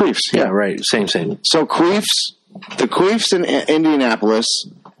Chiefs. The Queefs, yeah. Right. Same. So the Queefs in Indianapolis,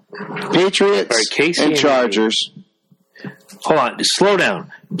 Patriots and Chargers. Hold on. Slow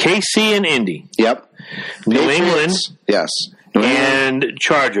down. KC and Indy. Yep. New England. Yes. And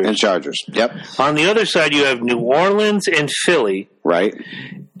Chargers. And Chargers. Yep. On the other side, you have New Orleans and Philly. Right.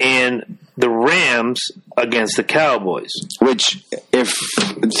 And the Rams against the Cowboys. Which, if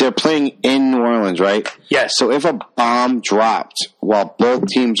they're playing in New Orleans, right? Yes. So if a bomb dropped while both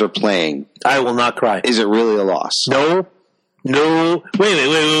teams are playing, I will not cry. Is it really a loss? No.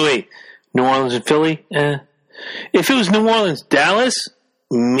 Wait. New Orleans and Philly? If it was New Orleans, Dallas,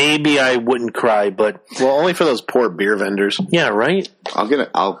 maybe I wouldn't cry, but... Well, only for those poor beer vendors. Yeah, right?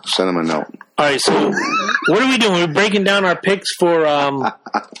 I'll send them a note. All right, so what are we doing? We're breaking down our picks for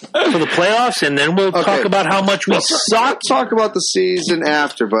the playoffs, and then we'll talk about how much we suck. Let's talk about the season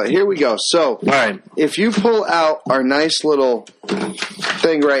after, but here we go. So, all right. If you pull out our nice little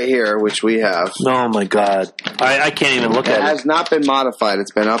thing right here, which we have. Oh, my God. I can't even look at it. It has not been modified.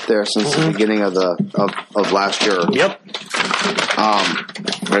 It's been up there since the beginning of last year. Yep.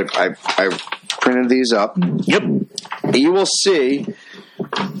 I printed these up. Yep. You will see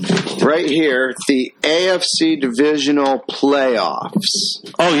right here the AFC divisional playoffs.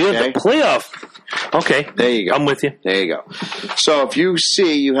 Oh, you have the playoff. Okay. There you go. I'm with you. There you go. So if you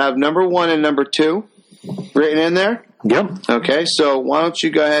see, you have number 1 and number 2 written in there. Yep. Okay, so why don't you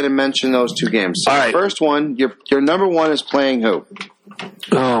go ahead and mention those two games? So all right. The first one, your number 1 is playing who?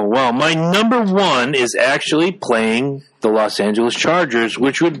 Oh, well, my number 1 is actually playing the Los Angeles Chargers,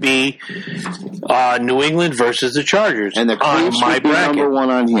 which would be New England versus the Chargers. And the Chiefs would be number 1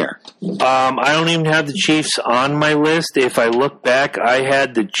 on here. I don't even have the Chiefs on my list. If I look back, I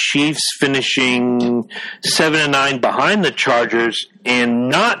had the Chiefs finishing 7-9 behind the Chargers and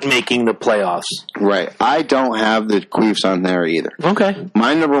not making the playoffs. Right. I don't have the Chiefs on there either. Okay.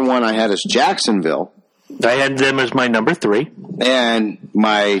 My number 1 I had is Jacksonville. I had them as my number 3. And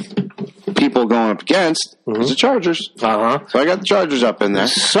my people going up against is the Chargers. Uh-huh. So I got the Chargers up in there.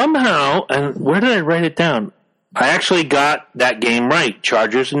 Somehow, and where did I write it down? I actually got that game right.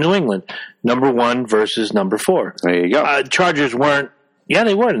 Chargers and New England. Number 1 versus number 4. There you go. Chargers weren't. Yeah,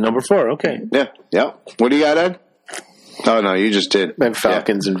 they were. Number 4. Okay. Yeah. What do you got, Ed? Oh, no, you just did. I have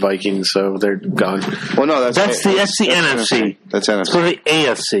Falcons and Vikings, so they're gone. Well, no, that's the NFC. That's NFC. So the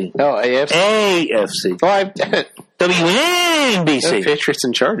AFC. Oh, AFC? AFC. Oh, I've WNBC. Patriots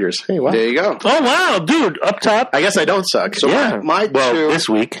and Chargers. Hey, wow. There you go. Oh, wow, dude, up top. I guess I don't suck. So my two, this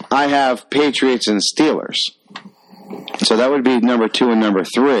week, I have Patriots and Steelers. So that would be number 2 and number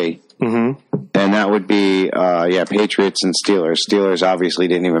 3. Mm-hmm. And that would be, Patriots and Steelers. Steelers obviously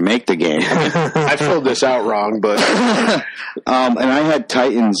didn't even make the game. I filled this out wrong, but and I had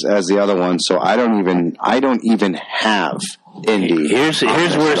Titans as the other one, so I don't even have Indy. Here's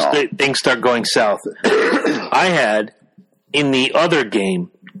where things start going south. I had in the other game,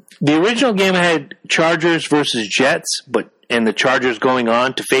 the original game I had Chargers versus Jets, and the Chargers going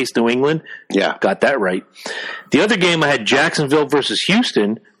on to face New England. Yeah. Got that right. The other game I had Jacksonville versus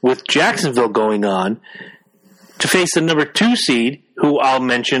Houston, with Jacksonville going on to face the number 2 seed, who I'll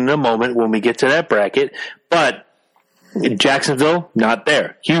mention in a moment when we get to that bracket. But Jacksonville, not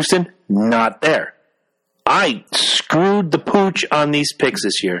there. Houston, not there. I screwed the pooch on these picks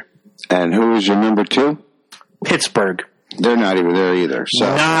this year. And who was your number 2? Pittsburgh. They're not even there either.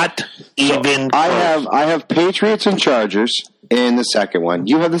 So not even. I have Patriots and Chargers in the second one.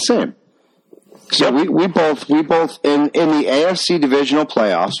 You have the same. So we both in the AFC divisional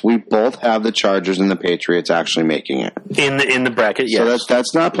playoffs, we both have the Chargers and the Patriots actually making it in the bracket. Yes, so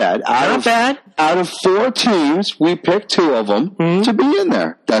that's not bad. Not bad. Out of 4 teams, we picked 2 of them to be in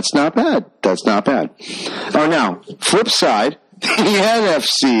there. That's not bad. Oh, now flip side. The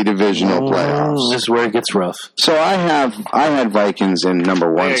NFC divisional playoffs. This is where it gets rough. So I had Vikings in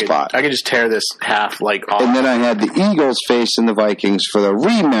number 1 spot. I could just tear this half off. And then I had the Eagles facing the Vikings for the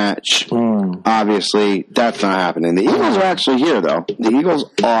rematch. Obviously, that's not happening. The Eagles are actually here, though. The Eagles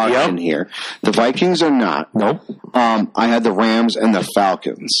are in here. The Vikings are not. Nope. I had the Rams and the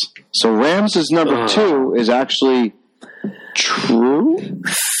Falcons. So Rams is number 2 is actually true.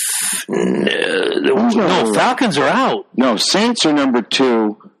 No, Falcons are out. No, Saints are number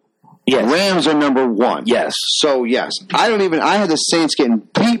 2. Yes. Rams are number 1. Yes. So, yes. I had the Saints getting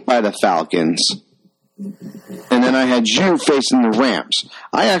beat by the Falcons. And then I had you facing the Rams.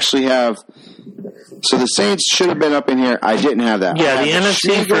 I actually have... So the Saints should have been up in here. I didn't have that. Yeah, the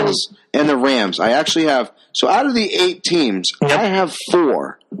NFC Eagles and the Rams. I actually have So out of the 8 teams, Yep. I have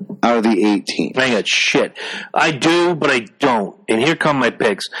 4 out of the 8 teams. I got shit. I do, but I don't. And here come my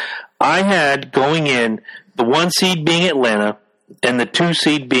picks. I had going in the 1 seed being Atlanta and the 2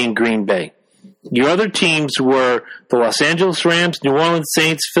 seed being Green Bay. Your other teams were the Los Angeles Rams, New Orleans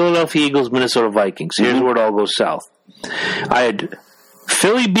Saints, Philadelphia Eagles, Minnesota Vikings. Here's where it all goes south. I had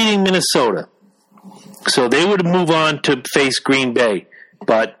Philly beating Minnesota. So they would move on to face Green Bay.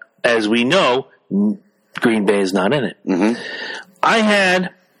 But as we know, Green Bay is not in it. Mm-hmm. I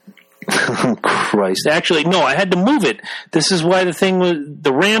had... Oh, Christ. Actually, no, I had to move it. This is why the thing was...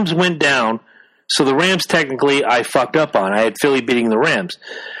 The Rams went down. So the Rams, technically, I fucked up on. I had Philly beating the Rams.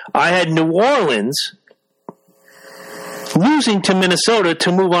 I had New Orleans losing to Minnesota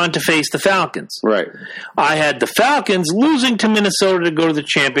to move on to face the Falcons. Right. I had the Falcons losing to Minnesota to go to the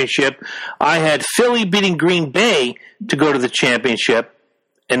championship. I had Philly beating Green Bay to go to the championship.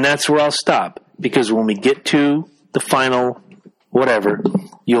 And that's where I'll stop. Because when we get to the final... whatever,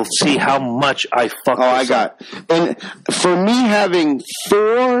 you'll see how much I fucked I got. And for me having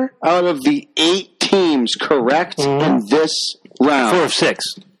 4 out of the 8 teams correct in this round. 4 of 6.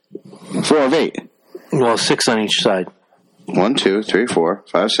 4 of 8. Well, 6 on each side. 1, 2, 3, 4,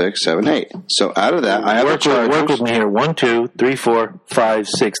 5, 6, 7, 8. So out of that, I have work with me here. 1, 2, 3, 4, 5,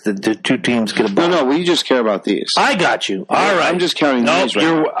 6. The 2 teams get a bye. No, we just care about these. I got you. All right. I'm just counting these right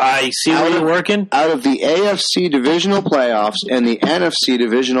now. I see where you're working. Out of the AFC divisional playoffs and the NFC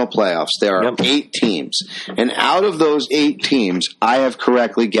divisional playoffs, there are 8 teams. And out of those 8 teams, I have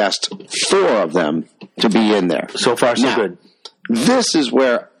correctly guessed 4 of them to be in there. So far, so good. This is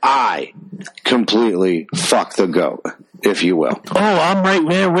where I completely fuck the goat, if you will. Oh, I'm right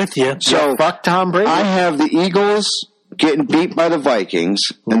there with you. So fuck Tom Brady. I have the Eagles getting beat by the Vikings,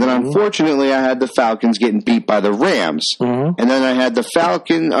 and then unfortunately I had the Falcons getting beat by the Rams, and then I had the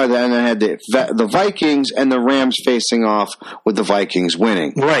the Vikings and the Rams facing off with the Vikings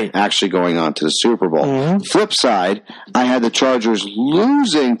winning, actually going on to the Super Bowl. Flip side, I had the Chargers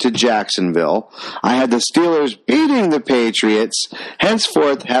losing to Jacksonville. I had the Steelers beating the Patriots,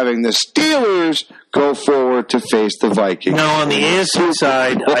 henceforth having the Steelers go forward to face the Vikings. Now, on the AFC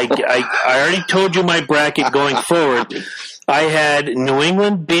side, I already told you my bracket going forward. I had New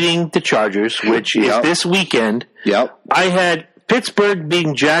England beating the Chargers, which is this weekend. Yep. I had Pittsburgh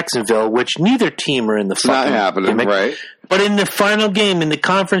beating Jacksonville, which neither team are in the fucking not happening, gimmick. Right? But in the final game in the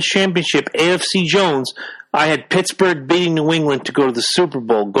conference championship, AFC Jones, I had Pittsburgh beating New England to go to the Super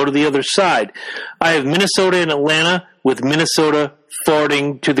Bowl, go to the other side. I have Minnesota and Atlanta, with Minnesota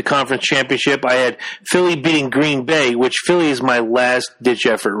forwarding to the conference championship. I had Philly beating Green Bay, which Philly is my last-ditch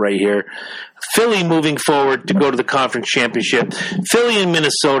effort right here. Philly moving forward to go to the conference championship. Philly and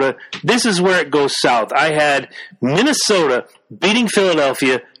Minnesota. This is where it goes south. I had Minnesota beating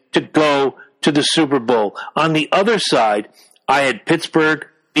Philadelphia to go to the Super Bowl. On the other side, I had Pittsburgh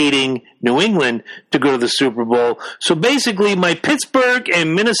beating New England to go to the Super Bowl. So basically, my Pittsburgh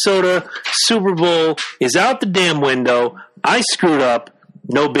and Minnesota Super Bowl is out the damn window. I screwed up.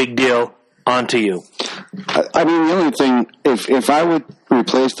 No big deal. On to you. I mean, the only thing, if I would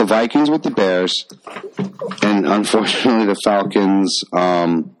replace the Vikings with the Bears, and unfortunately the Falcons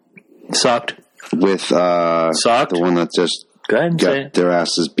sucked with sucked? The one that just got their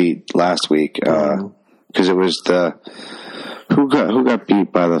asses beat last week, because it was the who got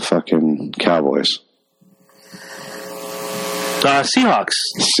beat by the fucking Cowboys. Seahawks.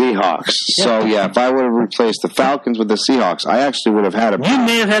 Yeah. So, if I would have replaced the Falcons with the Seahawks, I actually would have had You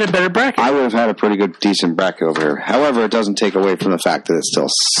may have had a better bracket. I would have had a pretty good, decent bracket over here. However, it doesn't take away from the fact that it still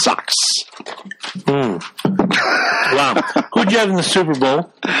sucks. Wow. Who'd you have in the Super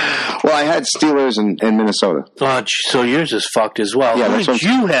Bowl? Well, I had Steelers and Minnesota. Oh, so yours is fucked as well. Yeah, who did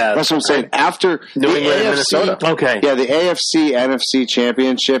you have? That's what I'm saying. After New England and Minnesota. Okay. Yeah, the AFC NFC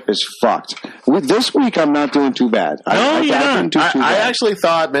championship is fucked. This week, I'm not doing too bad. I actually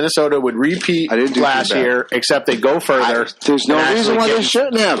thought Minnesota would repeat last year, except they go further. There's no reason why they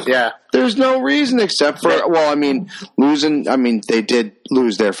shouldn't have. Yeah. There's no reason except for, losing. I mean, they did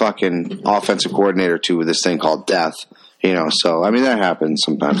lose their fucking offensive coordinator to this thing called death. So, I mean, that happens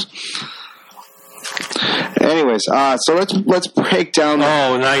sometimes. Anyways, so let's break down.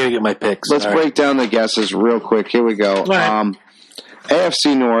 Now I gotta get my picks. Let's break down the guesses real quick. Here we go. Right.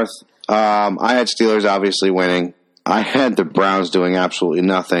 AFC North. I had Steelers obviously winning. I had the Browns doing absolutely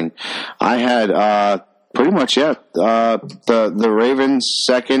nothing. I had pretty much the Ravens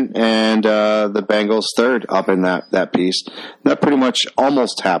second and the Bengals third up in that piece. That pretty much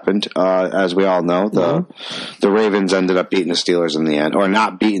almost happened, as we all know. The Ravens ended up beating the Steelers in the end, or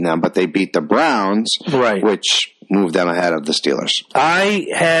not beating them, but they beat the Browns, right? Which move them ahead of the Steelers. I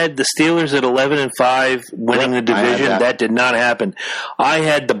had the Steelers at 11-5 winning the division. That did not happen. I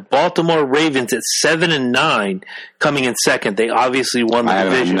had the Baltimore Ravens at 7-9 coming in second. They obviously won the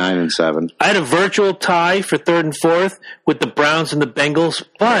division. I had 9-7. I had a virtual tie for third and fourth with the Browns and the Bengals,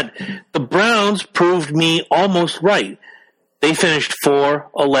 but the Browns proved me almost right. They finished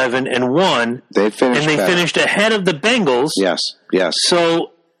 4-11-1. They finished ahead of the Bengals. Yes.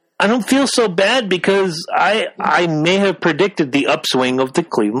 So I don't feel so bad because I may have predicted the upswing of the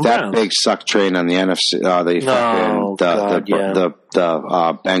Cleveland Browns. That big suck train on the NFC, the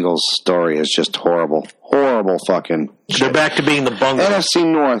Bengals story is just horrible. Horrible fucking shit. They're back to being the bungalow. NFC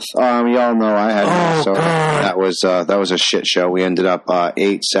North, y'all know I had Minnesota. That was a shit show. We ended up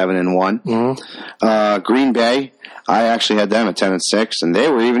 8-7-1. Mm-hmm. Green Bay, I actually had them at 10-6, and they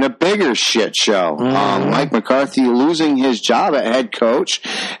were even a bigger shit show. Mm-hmm. Mike McCarthy losing his job at head coach,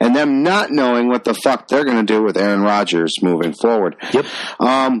 and them not knowing what the fuck they're going to do with Aaron Rodgers moving forward. Yep.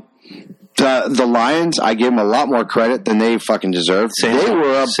 The Lions, I give them a lot more credit than they fucking deserved. They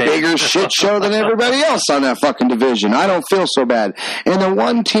were a bigger shit show than everybody else on that fucking division. I don't feel so bad. And the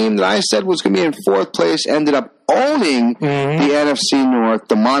one team that I said was going to be in fourth place ended up owning the NFC North,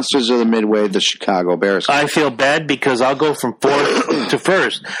 the monsters of the Midway, the Chicago Bears. I feel bad because I'll go from fourth to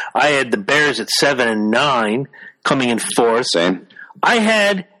first. I had the Bears at 7-9 coming in fourth. Same. I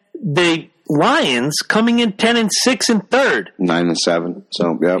had the Lions coming in 10-6 in third. 9-7.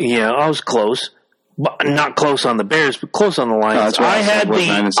 So yeah, I was close, but not close on the Bears, but close on the Lions. No, I had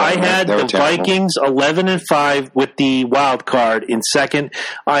the Vikings 11-5 with the wild card in second.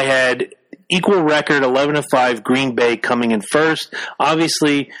 I had equal record 11-5 Green Bay coming in first.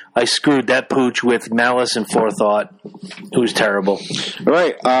 Obviously, I screwed that pooch with malice and forethought. It was terrible. All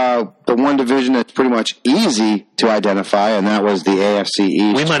right. The one division that's pretty much easy to identify, and that was the AFC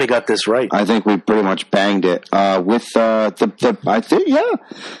East. We might have got this right. I think we pretty much banged it. With the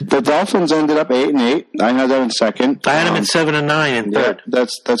Dolphins ended up 8-8. I had them in second. I had them at 7-9 in third.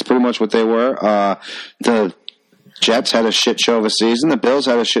 That's pretty much what they were. The Jets had a shit show of a season. The Bills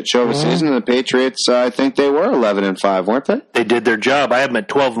had a shit show of a season. And the Patriots, I think they were 11-5, weren't they? They did their job. I had them at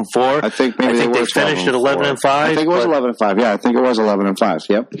 12-4. I think they finished at 11-5. I think it was 11-5. Yeah, I think it was 11-5.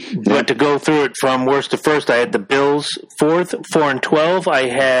 Yep. But to go through it from worst to first, I had the Bills fourth, 4-12. I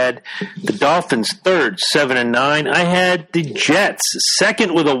had the Dolphins third, 7-9. I had the Jets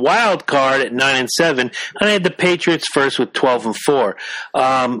second with a wild card at 9-7, and I had the Patriots first with 12-4.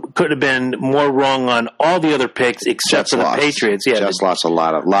 Could have been more wrong on all the other picks except for the Patriots. Yeah, Jets lost a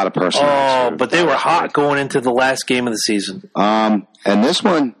lot of personnel. Oh, but they were hot going into the last game of the season. And this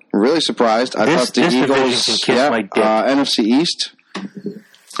one really surprised. I thought the Eagles, NFC East.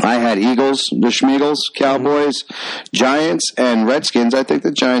 I had Eagles, the Schmeagles, Cowboys, Giants, and Redskins. I think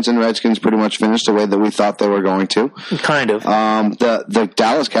the Giants and Redskins pretty much finished the way that we thought they were going to. Kind of. The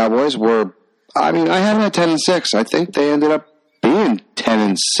Dallas Cowboys were. I mean, I had them at 10-6. I think they ended up being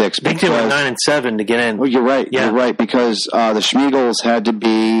 10-6. I think they were 9-7 to get in. Oh, you're right. Yeah. You're right, because the Schmeagles had to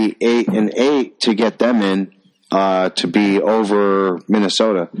be 8-8 to get them in to be over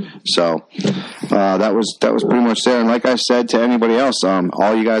Minnesota. So that was pretty much there. And like I said to anybody else,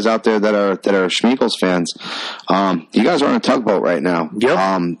 all you guys out there that are Schmeagles fans, you guys are on a tugboat right now.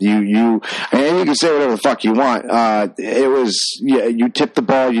 Yep. You can say whatever the fuck you want. You tipped the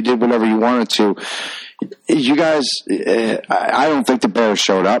ball. You did whatever you wanted to. You guys, I don't think the Bears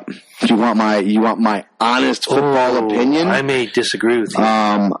showed up. You want my honest football opinion? I may disagree with you.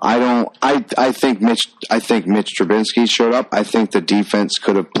 I think Mitch Trubisky showed up. I think the defense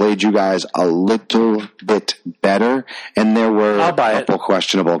could have played you guys a little bit better, and there were a couple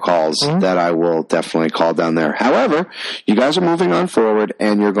questionable calls that I will definitely call down there. However, you guys are moving on forward,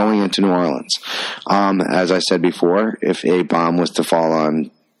 and you're going into New Orleans. As I said before, if a bomb was to fall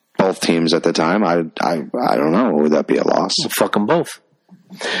on both teams at the time, I don't know. Would that be a loss? Fuck them both.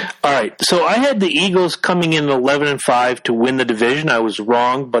 All right, so I had the Eagles coming in 11-5 to win the division. I was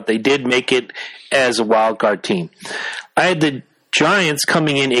wrong, but they did make it as a wild card team. I had the Giants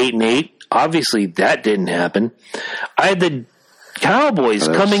coming in 8-8. Obviously, that didn't happen. I had the Cowboys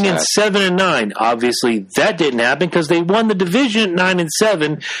coming in 7-9. Obviously, that didn't happen because they won the division at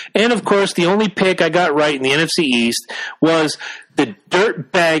 9-7. And of course, the only pick I got right in the NFC East was the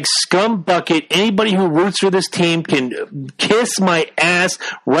dirtbag scum bucket. Anybody who roots for this team can kiss my ass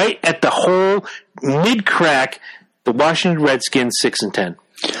right at the hole mid crack. The Washington Redskins 6-10.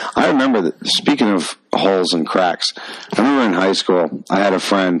 I remember that. Speaking of holes and cracks, I remember in high school I had a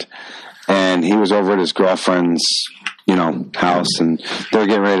friend, and he was over at his girlfriend's house, and they were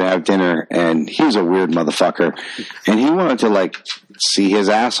getting ready to have dinner, and he was a weird motherfucker, and he wanted to see his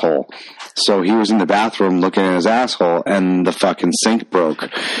asshole. So he was in the bathroom looking at his asshole, and the fucking sink broke.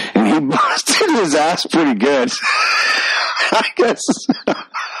 And he busted his ass pretty good. I guess.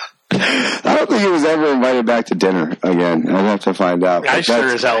 I don't think he was ever invited back to dinner again. I'd have to find out. I sure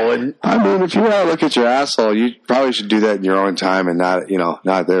as hell wouldn't. I mean, if you want to look at your asshole, you probably should do that in your own time and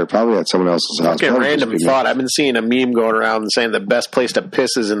not there. Probably at someone else's house. Okay, random thought. I've been seeing a meme going around saying the best place to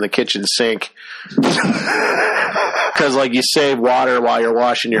piss is in the kitchen sink. Because, like, you save water while you're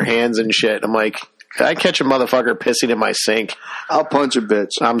washing your hands and shit. I'm like, did I catch a motherfucker pissing in my sink? I'll punch a bitch.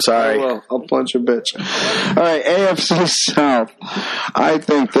 I'm sorry. I'll punch a bitch. All right, AFC South. I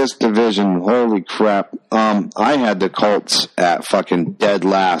think this division, holy crap. I had the Colts at fucking dead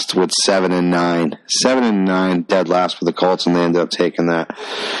last with 7-9. 7-9, dead last with the Colts, and they ended up taking that.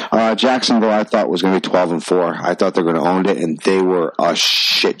 Jacksonville, I thought was going to be 12-4. I thought they were going to own it, and they were a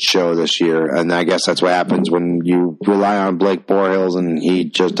shit show this year. And I guess that's what happens when you rely on Blake Bortles, and he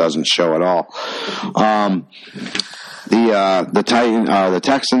just doesn't show at all. The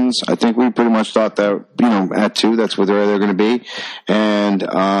Texans, I think we pretty much thought that, at 2, that's where they're going to be. And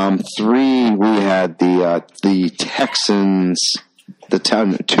 3, we had the Texans.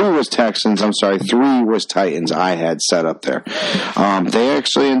 2 was Texans. I'm sorry. 3 was Titans. I had set up there. They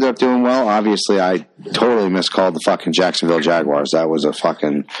actually ended up doing well. Obviously, I totally miscalled the fucking Jacksonville Jaguars. That was a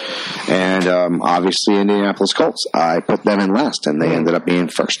fucking, and obviously Indianapolis Colts. I put them in last, and they ended up being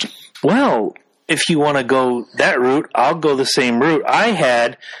first. Well, if you want to go that route, I'll go the same route. I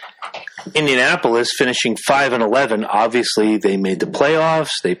had Indianapolis finishing 5-11. Obviously, they made the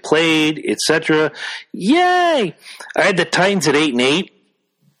playoffs. They played, etc. Yay! I had the Titans at 8-8,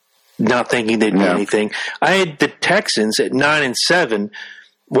 not thinking they'd do anything. I had the Texans at 9-7.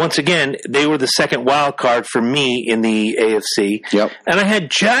 Once again, they were the second wild card for me in the AFC. Yep. And I had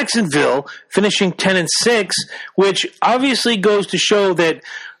Jacksonville finishing 10-6, which obviously goes to show that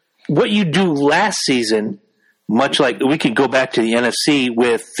what you do last season, much like we could go back to the NFC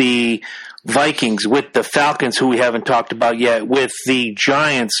with the Vikings, with the Falcons, who we haven't talked about yet, with the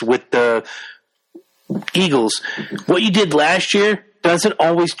Giants, with the Eagles. What you did last year doesn't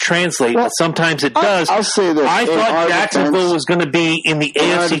always translate, but sometimes it does. I'll say this. I thought Jacksonville was going to be in the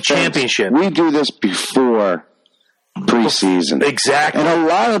AFC Championship. We do this before preseason. Exactly. And a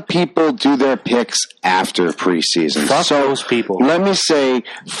lot of people do their picks after preseason. Fuck those people. Let me say,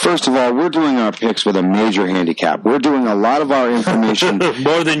 first of all, we're doing our picks with a major handicap. We're doing a lot of our information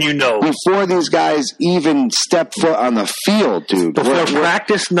more than you know before these guys even step foot on the field, dude. Before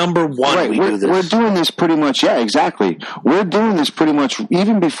practice number 1, right, we do this. We're doing this pretty much. Yeah, exactly. We're doing this pretty much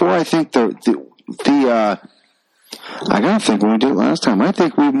even before I think I gotta think when we did it last time. I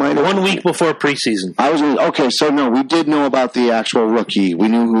think we might have 1 week before preseason. So no, we did know about the actual rookie. We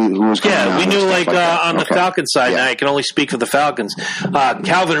knew who was coming out. Yeah, we knew on the Falcons side, and I can only speak for the Falcons.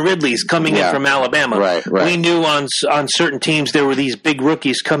 Calvin Ridley's coming in from Alabama. Right. We knew on certain teams there were these big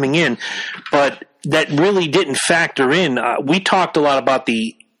rookies coming in, but that really didn't factor in. We talked a lot about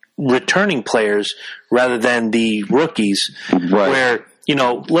the returning players rather than the rookies, where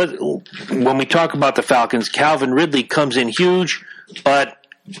when we talk about the Falcons, Calvin Ridley comes in huge, but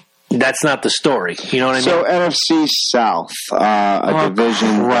that's not the story. You know what I mean? So NFC South,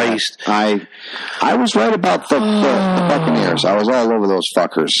 division. Christ. I was right about the Buccaneers. I was all over those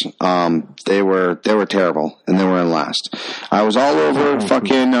fuckers. They were terrible, and they were in last. I was all over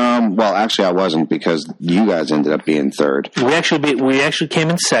fucking. Well, actually, I wasn't because you guys ended up being third. We actually came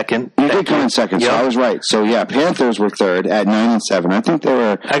in second. You did come in second, so I was right. So yeah, Panthers were third at 9-7. I think they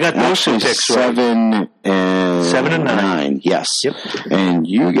were. I got those two picks right. 7-9. Yes. Yep. And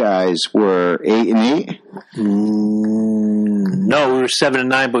you guys were 8-8. No, we were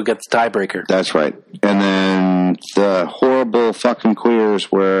 7-9, but we got the tiebreaker. That's right. And then the horrible fucking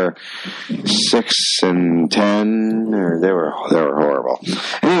Queers were 6-10, or they were horrible.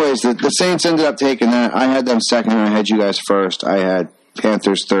 Anyways, the Saints ended up taking that. I had them second, and I had you guys first. I had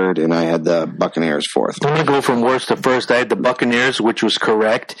Panthers third, and I had the Buccaneers fourth. I'm going to go from worst to first. I had the Buccaneers, which was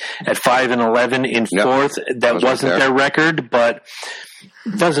correct, at 5-11 in fourth. That wasn't their record, but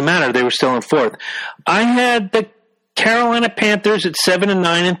it doesn't matter. They were still in fourth. I had the Carolina Panthers at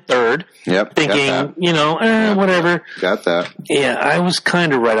 7-9 in third. Yep. Thinking, whatever. Got that. Yeah, I was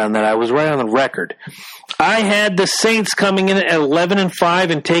kind of right on that. I was right on the record. I had the Saints coming in at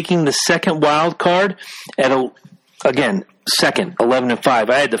 11-5 and taking the second wild card at second, 11-5.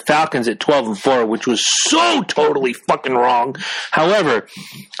 I had the Falcons at 12-4, which was so totally fucking wrong. However,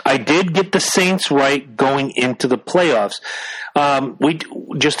 I did get the Saints right going into the playoffs.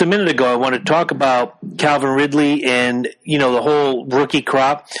 Just a minute ago, I wanted to talk about Calvin Ridley and the whole rookie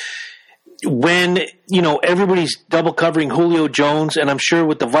crop. when, everybody's double covering Julio Jones, and I'm sure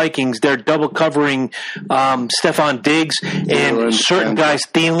with the Vikings, they're double covering Stephon Diggs and certain guys,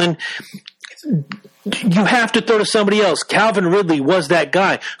 Thielen. You have to throw to somebody else. Calvin Ridley was that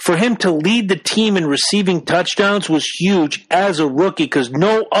guy. For him to lead the team in receiving touchdowns was huge as a rookie because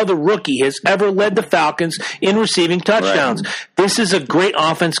no other rookie has ever led the Falcons in receiving touchdowns. Right. This is a great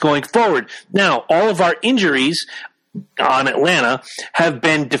offense going forward. Now, all of our injuries on Atlanta have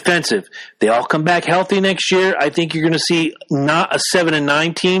been defensive. They all come back healthy next year. I think you're going to see not a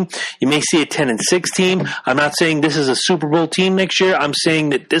 7-9 team. You may see a 10-6 team. I'm not saying this is a Super Bowl team next year. I'm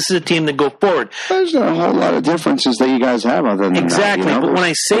saying that this is a team that go forward. There's a whole lot of differences that you guys have other than exactly. that. But when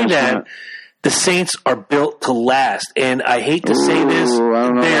I say that, the Saints are built to last, and I hate to say this,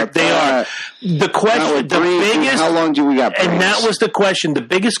 they are. The question, the biggest. How long do we got? Breeze? And that was the question. The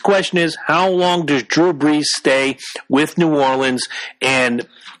biggest question is how long does Drew Brees stay with New Orleans and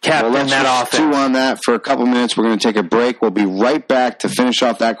captain that offense? Let's on that for a couple minutes. We're going to take a break. We'll be right back to finish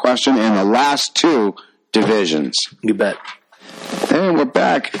off that question and the last two divisions. You bet. And we're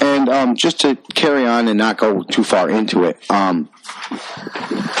back, and just to carry on and not go too far into it, I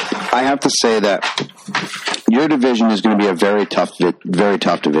have to say that your division is going to be a very tough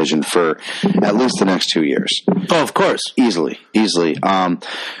division for at least the next 2 years. Oh, of course, easily.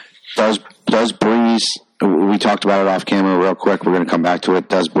 Does Breeze? We talked about it off camera real quick. We're going to come back to it.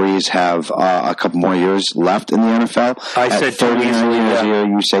 Does Breeze have a couple more years left in the NFL? I said 30 years a year.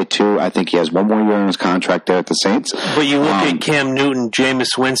 You say 2. I think he has one more year in his contract there at the Saints. But you look at Cam Newton,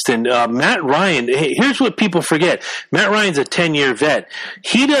 Jameis Winston, Matt Ryan. Here's what people forget. Matt Ryan's a 10-year vet.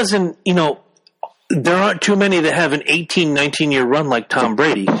 He doesn't, there aren't too many that have an 18, 19-year run like Tom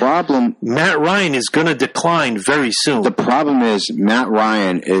Brady. Matt Ryan is going to decline very soon. The problem is Matt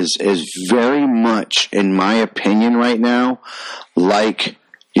Ryan is very much, in my opinion right now, like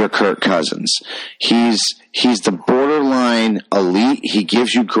your Kirk Cousins. He's the borderline elite. He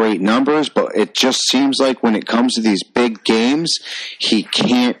gives you great numbers, but it just seems like when it comes to these big games, he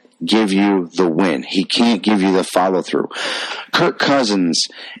can't give you the win. He can't give you the follow-through. Kirk Cousins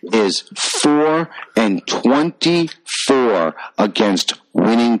is 4-24 against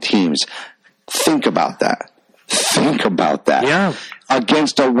winning teams. Think about that. Yeah.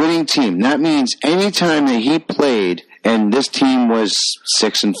 Against a winning team. That means anytime that he played and this team was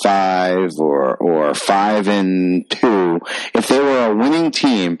 6-5 or 5-2, if they were a winning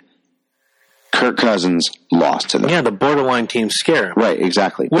team, Kirk Cousins lost to them. Yeah, the borderline teams scare him. Right,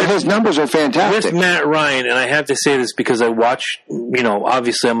 exactly. But his numbers are fantastic. With Matt Ryan, and I have to say this because I watch,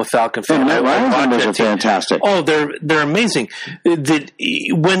 obviously I'm a Falcon fan. Matt Ryan's numbers are fantastic. Oh, they're amazing.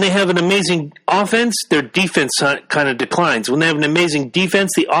 When they have an amazing offense, their defense kind of declines. When they have an amazing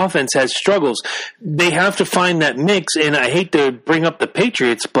defense, the offense has struggles. They have to find that mix, and I hate to bring up the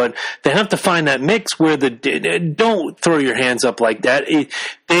Patriots, but they have to find that mix where don't throw your hands up like that.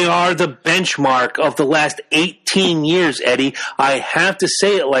 They are the benchmark of the last 18 years, Eddie. I have to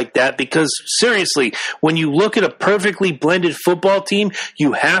say it like that because, seriously, when you look at a perfectly blended football team,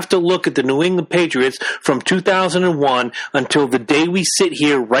 you have to look at the New England Patriots from 2001 until the day we sit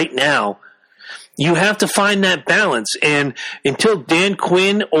here right now. You have to find that balance. And until Dan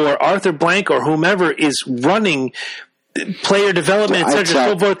Quinn or Arthur Blank or whomever is running player development, et cetera,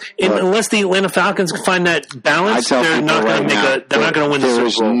 so forth. Unless the Atlanta Falcons can find that balance, they're not going to win the Super Bowl. There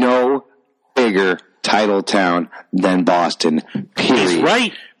is no bigger title town than Boston. Period. He's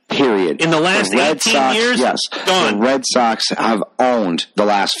right. Period. In the last 18 years, yes. done. The Red Sox have owned the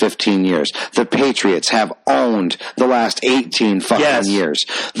last 15 years. The Patriots have owned the last 18 fucking years.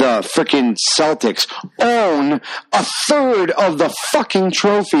 The freaking Celtics own a third of the fucking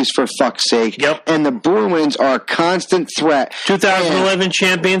trophies, for fuck's sake. Yep. And the Bruins are a constant threat. 2011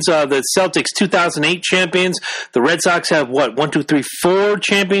 champions, the Celtics 2008 champions. The Red Sox have 4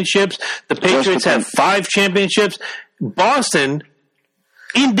 championships. The Patriots have 5 championships. Boston,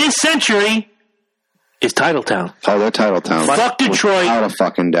 in this century, is Title Town. Oh, they're Title Town. Fuck Detroit. Without a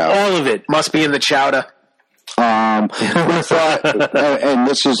fucking doubt. All of it. Must be in the chowder. And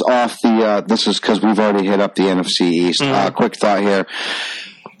this is off this is because we've already hit up the NFC East. Quick thought here.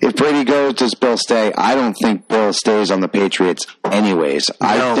 If Brady goes, does Bill stay? I don't think Bill stays on the Patriots anyways. No.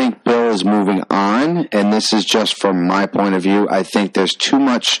 I think Bill is moving on, and this is just from my point of view. I think there's too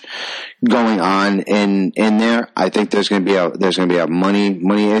much going on in there. I think there's going to be a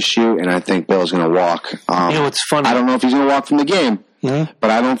money issue, and I think Bill's going to walk. It's funny. I don't know if he's going to walk from the game. Mm-hmm. But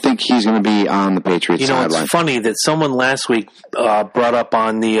I don't think he's going to be on the Patriots sideline. It's funny that someone last week brought up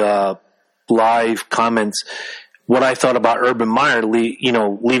on the live comments what I thought about Urban Meyer,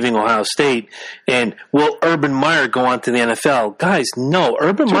 leaving Ohio State, and will Urban Meyer go on to the NFL? Guys, no,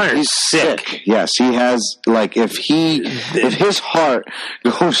 Urban Meyer's sick. Yes, he has, like, if his heart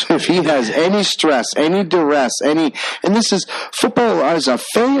goes, if he has any stress, any duress, and this is football as a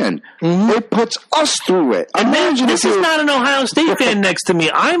fan, it puts us through it. Imagine this is not an Ohio State fan next to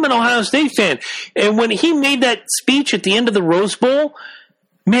me. I'm an Ohio State fan. And when he made that speech at the end of the Rose Bowl,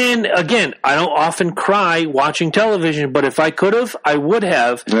 man, again, I don't often cry watching television, but if I could have, I would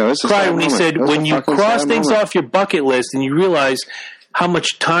have cried when he said, when you cross things off your bucket list and you realize how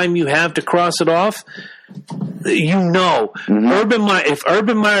much time you have to cross it off, if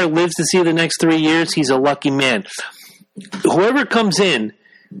Urban Meyer lives to see the next 3 years, he's a lucky man. Whoever comes in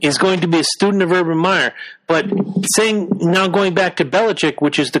is going to be a student of Urban Meyer. But now going back to Belichick,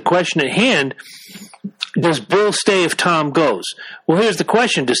 which is the question at hand, does Bill stay if Tom goes? Well, here's the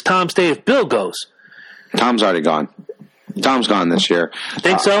question. Does Tom stay if Bill goes? Tom's already gone. Tom's gone this year.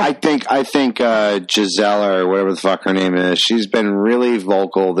 Think so? I think Gisela, or whatever the fuck her name is, she's been really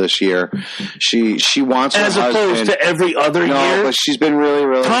vocal this year. She wants her husband. As opposed to every other year? No, but she's been really,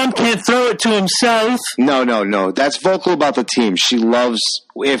 really... Tom can't throw it to himself. No. That's vocal about the team. She loves...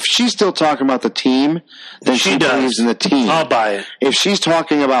 If she's still talking about the team, then she believes in the team. I'll buy it. If she's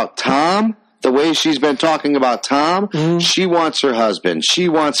talking about Tom... The way she's been talking about Tom, she wants her husband. She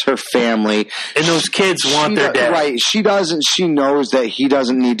wants her family. And those kids want their dad. Right. She doesn't. She knows that he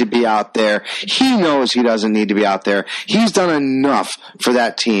doesn't need to be out there. He knows he doesn't need to be out there. He's done enough for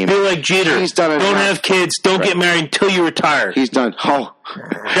that team. Be like Jeter. He's done enough. Don't have kids. Don't get married until you retire. He's done. Oh.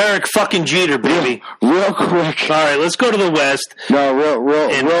 Derek fucking Jeter, baby. Real quick. All right, let's go to the West. No, real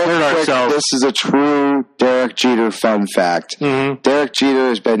quick. This is a true Derek Jeter fun fact. Derek Jeter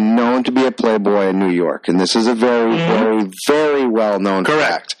has been known to be a playboy in New York, and this is a very, very, very well-known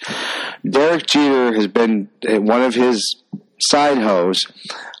fact. Derek Jeter has been one of his side hoes.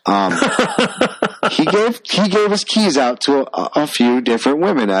 He gave his keys out to a few different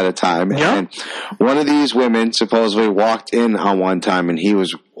women at a time, and one of these women supposedly walked in on one time, and he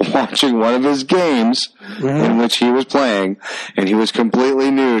was watching one of his games in which he was playing, and he was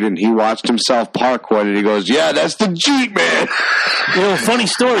completely nude, and he watched himself park one, and he goes, "Yeah, that's the Jeet, man." Funny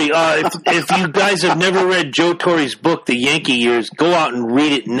story. If you guys have never read Joe Torre's book, The Yankee Years, go out and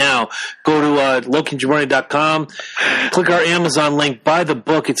read it now. Go to lokinjabroni.com, click our Amazon link, buy the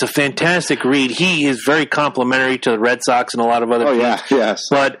book. It's a fantastic read. He is very complimentary to the Red Sox and a lot of other teams. Yeah, yes.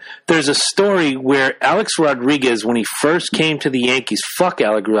 But there's a story where Alex Rodriguez, when he first came to the Yankees, fuck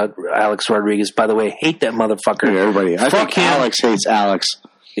Alex Rodriguez, by the way, hate that motherfucker. Yeah, everybody. I think Alex hates Alex.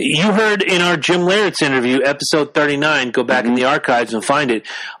 You heard in our Jim Lehrett's interview, episode 39, go back in the archives and find it.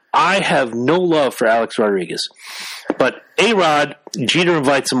 I have no love for Alex Rodriguez. But A-Rod, Jeter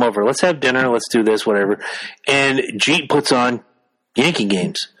invites him over. Let's have dinner. Let's do this, whatever. And Jeet puts on Yankee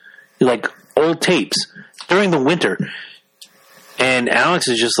games, like old tapes, during the winter. And Alex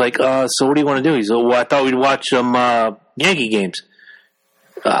is just like, so what do you want to do? He's like, well, I thought we'd watch some Yankee games.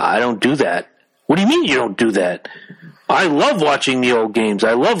 I don't do that. What do you mean you don't do that? I love watching the old games.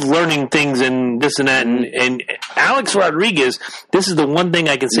 I love learning things and this and that. And Alex Rodriguez, this is the one thing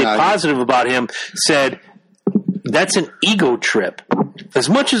I can say positive about him, said that's an ego trip. As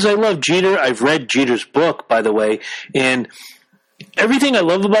much as I love Jeter, I've read Jeter's book, by the way, and everything I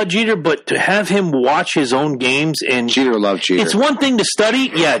love about Jeter, but to have him watch his own games and Jeter loved Jeter. It's one thing to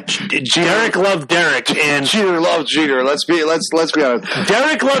study. Yeah, Derek loved Derek, and Jeter loved Jeter. Let's be honest.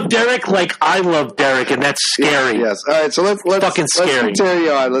 Derek loved Derek like I love Derek, and that's scary. Yes. All right. So let's fucking scary.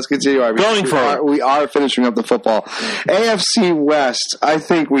 Let's continue on. Going forward, we are finishing up the football. AFC West. I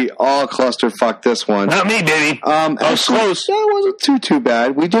think we all clusterfucked this one. Not me, baby. I was close. That wasn't too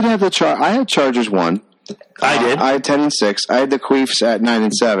bad. We did have I had Chargers 1. I did. I had 10-6. I had the Queefs at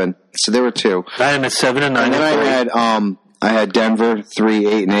 9-7. So there were 2. I had them at 7 and 9. And then I had Denver 3,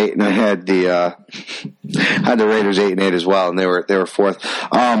 8-8, and I had the Raiders 8-8 as well, and they were 4th.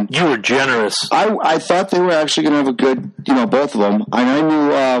 You were generous. I thought they were actually going to have a good, both of them.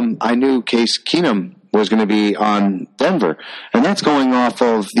 And I knew Case Keenum was going to be on Denver, and that's going off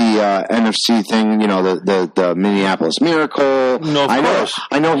of the NFC thing. The Minneapolis Miracle. No, of course.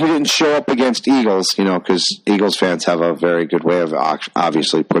 I know he didn't show up against Eagles, because Eagles fans have a very good way of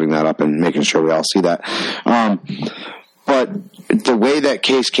obviously putting that up and making sure we all see that. But the way that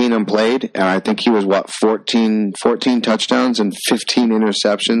Case Keenum played, and I think he was 14 touchdowns and 15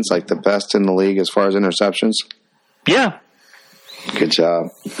 interceptions, like the best in the league as far as interceptions. Yeah. Good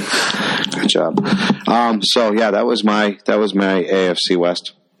job. So yeah, that was my AFC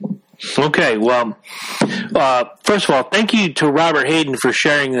West. Okay, well, first of all, thank you to Robert Hayden for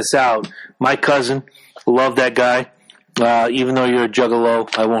sharing this out. My cousin, Love that guy. Even though you're a juggalo,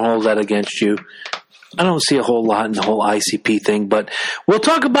 I won't hold that against you. I don't see a whole lot in the whole ICP thing, but we'll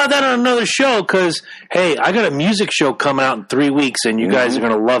talk about that on another show because, hey, I got a music show coming out in 3 weeks, and you guys are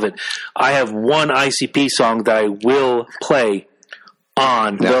going to love it. I have one ICP song that I will play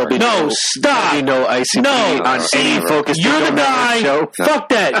on. Stop. No ICP on any focused. You're the guy. Show. Fuck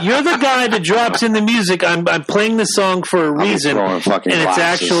that. You're the guy that drops in the music. I'm playing the song for a reason, and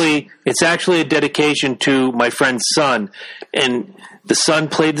it's actually a dedication to my friend's son. And the son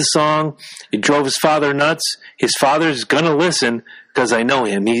played the song. It drove his father nuts. His father's gonna listen because I know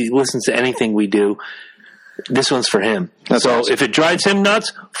him. He listens to anything we do. This one's for him. That's awesome. If it drives him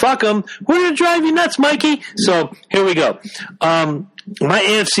nuts, fuck him. We're going to drive you nuts, Mikey. So here we go. My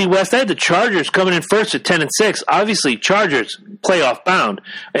AFC West, I had the Chargers coming in first at 10-6. Obviously, Chargers playoff bound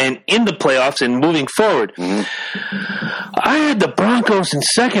and in the playoffs and moving forward. I had the Broncos in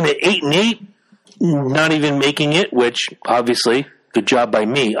second at 8-8, not even making it, which obviously good job by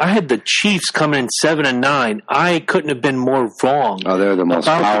me. I had the Chiefs coming in 7-9. I couldn't have been more wrong. Oh, they're the most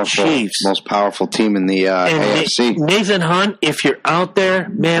powerful team in the AFC. Nathan Hunt, if you're out there,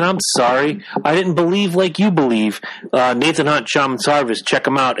 man, I'm sorry. I didn't believe like you believe. Nathan Hunt, Shaman's Harvest. Check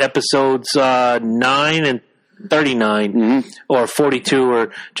them out. Episodes 9 and 39 or 42,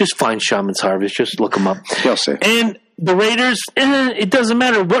 or just find Shaman's Harvest. Just look them up. You'll see. And the Raiders, it doesn't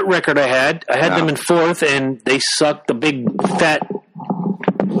matter what record I had. I had them in fourth, and they sucked the big fat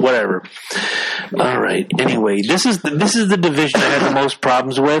whatever. All right. Anyway, this is the division I had the most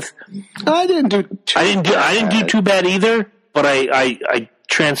problems with. I didn't do too bad either, but I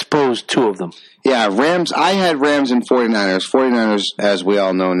transposed two of them. Yeah, Rams. I had Rams and 49ers. 49ers, as we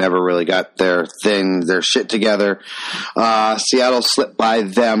all know, never really got their shit together. Seattle slipped by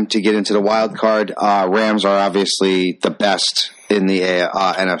them to get into the wild card. Rams are obviously the best in the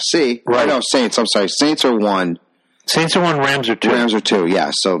NFC. Right. No, Saints. I'm sorry. Saints are 1. Saints are 1, Rams are 2. Rams are 2,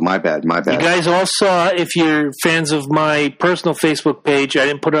 yeah. So my bad. You guys all saw, if you're fans of my personal Facebook page, I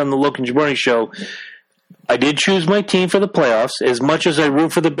didn't put it on the Loke and Jabroni show. I did choose my team for the playoffs. As much as I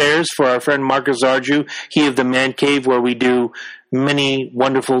root for the Bears, for our friend Marcus Arju, he of the Man Cave, where we do many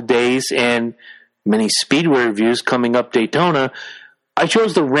wonderful days and many speedway reviews coming up Daytona, I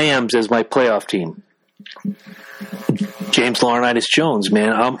chose the Rams as my playoff team. James Laurinaitis Jones,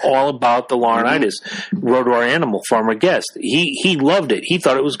 man, I'm all about the Laurinaitis. Rode our animal, former guest. He loved it. He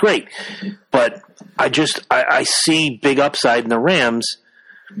thought it was great. But I see big upside in the Rams.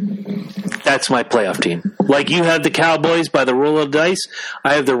 That's my playoff team. Like you have the Cowboys by the roll of the dice,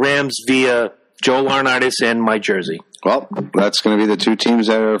 I have the Rams via Joe Laurinaitis and my jersey. Well, that's going to be the two teams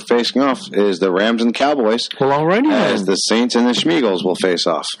that are facing off, is the Rams and the Cowboys. Well, alrighty then. As the Saints and the Schmeagles will face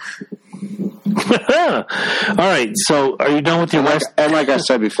off. All right, so are you done with your West? And like I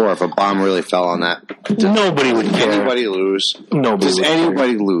said before, if a bomb really fell on that, nobody would care. Anybody lose? Does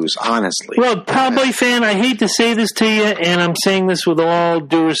anybody lose, honestly? Well, Cowboy fan, I hate to say this to you, and I'm saying this with all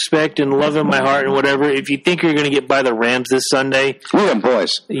due respect and love in my heart and whatever. If you think you're going to get by the Rams this Sunday, we them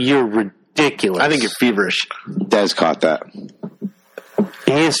boys. You're ridiculous. I think you're feverish. Des caught that.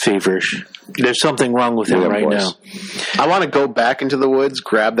 He is feverish. There's something wrong with him right now. I want to go back into the woods,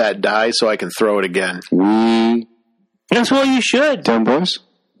 grab that die so I can throw it again. That's what you should. Damn boys.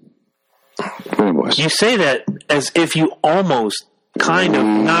 You say that as if you almost, kind of,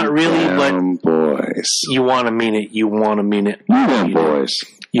 not really, but boys. You want to mean it. You want to mean it. Them boys.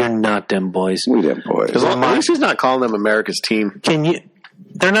 You're not them boys. We them boys. At least he's not calling them America's team. Can you?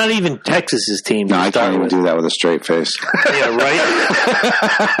 They're not even Texas's team. No, I can't even do that with a straight face. Yeah, right?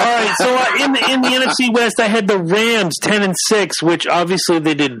 All right, so in the NFC West, I had the Rams 10-6, which obviously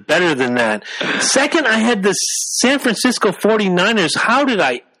they did better than that. Second, I had the San Francisco 49ers.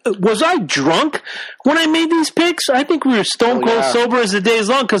 Was I drunk when I made these picks? I think we were stone cold sober as the day is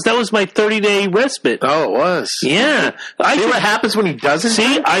long because that was my 30-day respite. Oh, it was. Yeah. See what happens when he doesn't?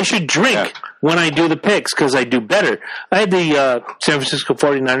 See, I should drink when I do the picks because I do better. I had the San Francisco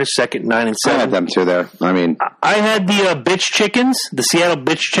 49ers second, 9-7. I had them too there. I had the Bitch Chickens, the Seattle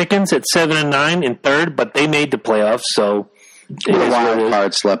Bitch Chickens at 7-9 in third, but they made the playoffs, so... The wild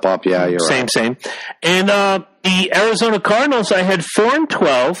card slip up, yeah, you're right. Same. And the Arizona Cardinals, I had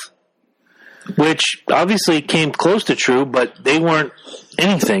 4-12, which obviously came close to true, but they weren't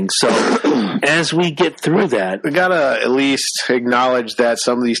anything. So as we get through that, we gotta at least acknowledge that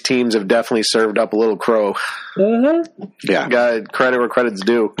some of these teams have definitely served up a little crow. Mm-hmm. Yeah, got credit where credit's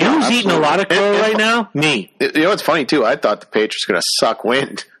due. You know who's eating a lot of crow right now? Me. You know what's funny too? I thought the Patriots were gonna suck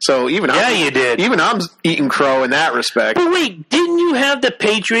wind. So you did. Even I'm eating crow in that respect. But wait, didn't you have the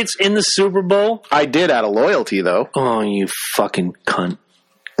Patriots in the Super Bowl? I did out of loyalty, though. Oh, you fucking cunt!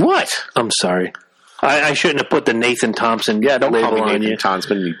 What? I'm sorry. I shouldn't have put the Nathan Thompson Don't label call me on Nathan you.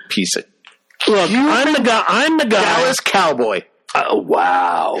 Thompson, you piece of Look, I'm the guy. Dallas Cowboy.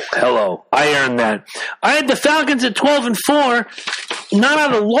 Wow. Hello. I earned that. I had the Falcons at 12-4, not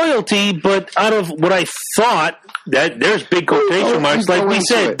out of loyalty, but out of what I thought. That there's big quotation marks. Like we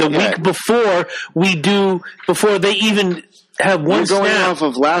said, the week before they even have one You're going snap. off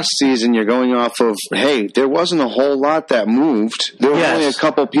of last season. You're going off of, hey, there wasn't a whole lot that moved. There were only a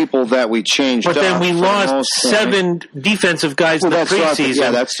couple people that we changed. But then we lost 7 defensive guys in the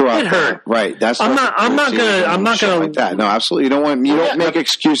preseason. That's throughout. It hurt. Right. That's. I'm not gonna. Like that. No, absolutely. You don't make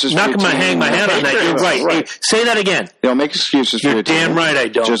excuses. Not for gonna your team. hang my hat on that. You're right. Hey, say that again. You don't make excuses for your team. You're damn right I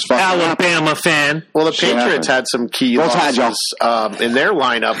don't. Just Alabama fan. Well, the Patriots had some key losses in their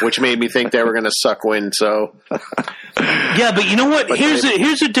lineup, which made me think they were going to suck win. So, yeah, but you know what? Here's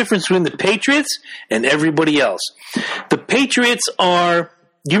the difference between the Patriots and everybody else. The Patriots are.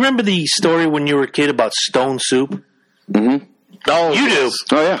 Do you remember the story when you were a kid about stone soup? Mm-hmm. Oh, you do.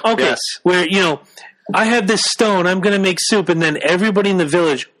 Oh yeah. Okay. Yes. Where I have this stone. I'm going to make soup, and then everybody in the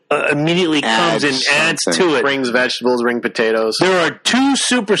village immediately comes and adds to it. Brings vegetables, bring potatoes. There are 2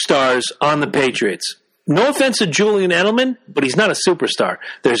 superstars on the Patriots. No offense to Julian Edelman, but he's not a superstar.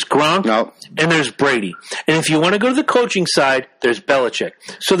 There's Gronk and there's Brady. And if you want to go to the coaching side, there's Belichick.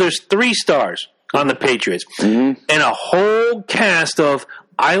 So there's 3 stars on the Patriots and a whole cast of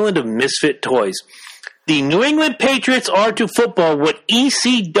Island of Misfit Toys. The New England Patriots are to football what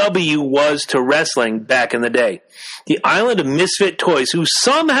ECW was to wrestling back in the day. The Island of Misfit Toys, who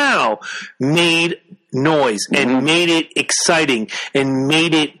somehow made noise and made it exciting and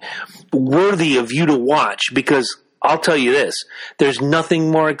made it worthy of you to watch, because I'll tell you this, there's nothing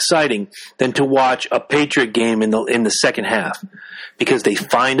more exciting than to watch a Patriot game in the second half, because they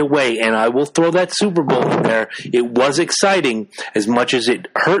find a way, and I will throw that Super Bowl in there. It was exciting as much as it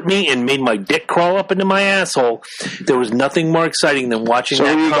hurt me and made my dick crawl up into my asshole. There was nothing more exciting than watching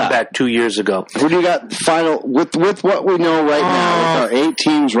that comeback 2 years ago. Who do you got final with what we know right now, with our 8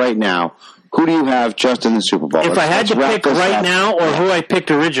 teams right now? Who do you have just in the Super Bowl? If I had to pick right now, or who I picked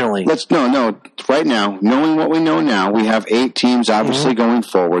originally? Right now, knowing what we know now, we have 8 teams obviously going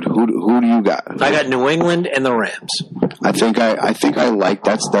forward. Who do you got? I got New England and the Rams. I think I like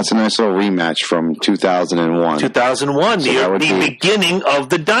that's a nice little rematch from 2001. 2001, the beginning of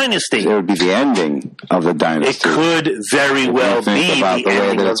the dynasty. It would be the ending of the dynasty. It could very well be the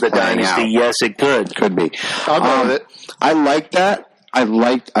ending of the dynasty. Yes, it could. Could be. I'll go with it. I like that. I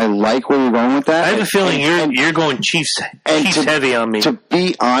like where you're going with that. I have a feeling you're going Chiefs heavy on me. To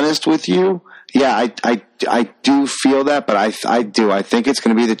be honest with you, yeah, I do feel that, but I do. I think it's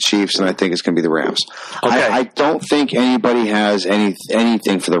going to be the Chiefs, and I think it's going to be the Rams. Okay. I don't think anybody has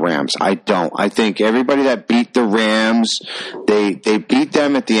anything for the Rams. I don't. I think everybody that beat the Rams, they beat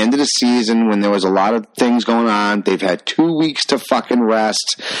them at the end of the season when there was a lot of things going on. They've had 2 weeks to fucking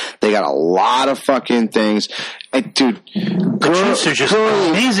rest. They got a lot of fucking things. And dude, the Chiefs are just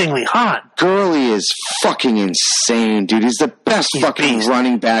amazingly hot. Gurley is fucking insane, dude. He's the best fucking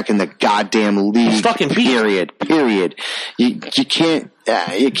running back in the goddamn league. He's fucking beast. Period. You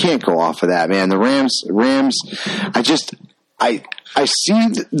can't go off of that, man. The Rams. I see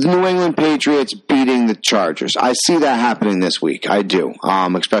the New England Patriots beating the Chargers. I see that happening this week. I do.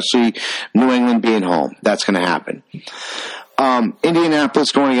 Especially New England being home. That's going to happen.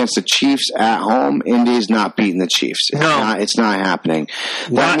 Indianapolis going against the Chiefs at home. Indy's not beating the Chiefs. It's not happening.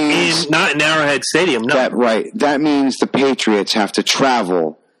 Not in Arrowhead Stadium. No, that means the Patriots have to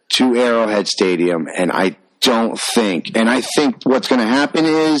travel to Arrowhead Stadium, and I think what's going to happen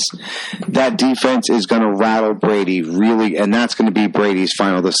is that defense is going to rattle Brady really, and that's going to be Brady's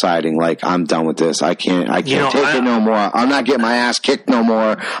final deciding. Like, I'm done with this. I can't take it no more. I'm not getting my ass kicked no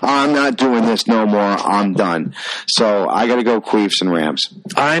more. I'm not doing this no more. I'm done. So I got to go Chiefs and Rams.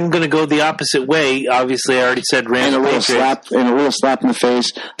 I'm going to go the opposite way. Obviously, I already said Rams. And a little slap in the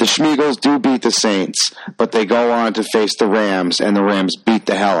face. The Schmeagles do beat the Saints, but they go on to face the Rams, and the Rams beat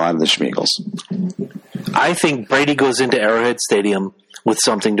the hell out of the Schmeagles. I think Brady goes into Arrowhead Stadium with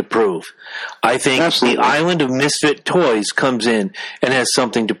something to prove. I think the Island of Misfit Toys comes in and has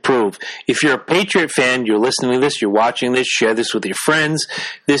something to prove. If you're a Patriot fan, you're listening to this, you're watching this, share this with your friends.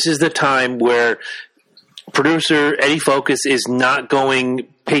 This is the time where producer Eddie Focus is not going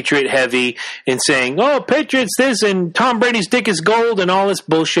Patriot heavy and saying, "Oh, Patriots this and Tom Brady's dick is gold" and all this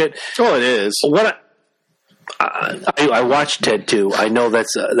bullshit. Oh, it is. I watched Ted 2. I know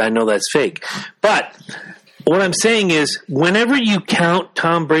that's fake. But what I'm saying is, whenever you count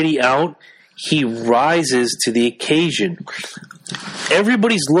Tom Brady out, he rises to the occasion.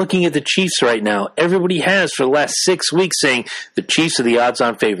 Everybody's looking at the Chiefs right now. Everybody has for the last 6 weeks saying the Chiefs are the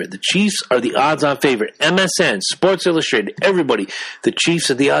odds-on favorite. The Chiefs are the odds-on favorite. MSN, Sports Illustrated, everybody. The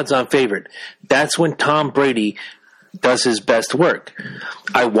Chiefs are the odds-on favorite. That's when Tom Brady does his best work.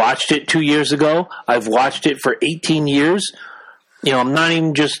 I watched it 2 years ago. I've watched it for 18 years. I'm not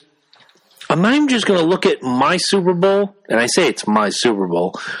even just going to look at my Super Bowl, and I say it's my Super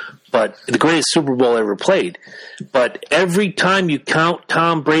Bowl, but the greatest Super Bowl ever played. But every time you count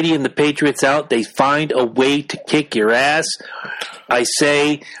Tom Brady and the Patriots out, they find a way to kick your ass. I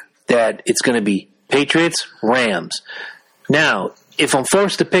say that it's going to be Patriots, Rams. Now, if I'm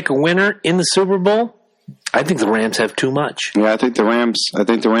forced to pick a winner in the Super Bowl, I think the Rams have too much. Yeah, I think the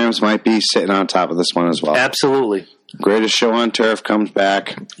Rams might be sitting on top of this one as well. Absolutely. Greatest show on turf comes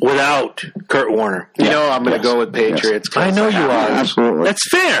back without Kurt Warner. I'm going to go with Patriots. Yes. I know you are. Absolutely. That's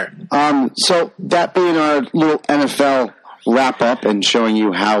fair. So that being our little NFL wrap up and showing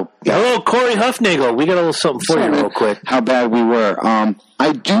you how. Hello, Corey Huffnagel. We got a little something for you real quick. How bad we were.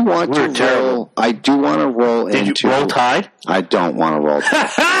 I do want to roll. I do want to roll into. Did you roll Tide? I don't want to roll Tide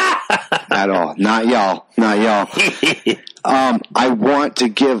at all. Not y'all. I want to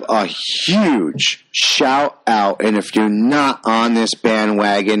give a huge shout out, and if you're not on this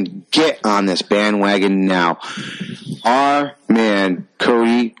bandwagon, get on this bandwagon now. Our man,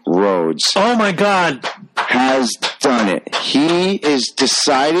 Cody Rhodes. Oh my God. Has done it. He is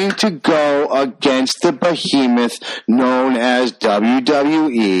deciding to go against the behemoth known as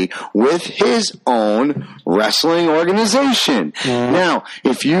WWE with his own wrestling organization. Now,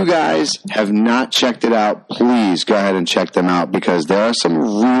 if you guys have not checked it out, please go ahead and check them out because there are some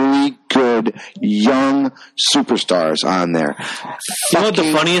really good young superstars on there. You know what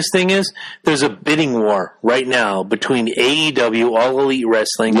the funniest thing is? There's a bidding war right now between AEW, All Elite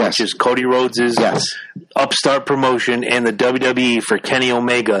Wrestling, which is Cody Rhodes' upstart promotion, and the WWE for Kenny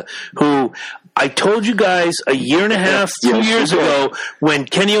Omega, who I told you guys a year and a half, 2 years ago, when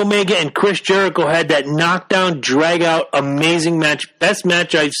Kenny Omega and Chris Jericho had that knockdown, drag-out, amazing match, best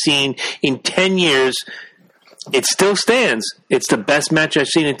match I've seen in 10 years. It still stands. It's the best match I've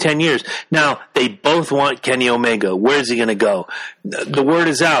seen in 10 years. Now, they both want Kenny Omega. Where's he going to go? The word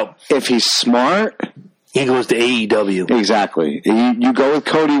is out. If he's smart, he goes to AEW. Exactly. You go with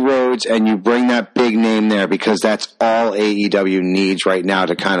Cody Rhodes and you bring that big name there because that's all AEW needs right now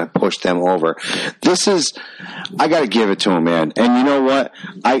to kind of push them over. I got to give it to him, man. And you know what?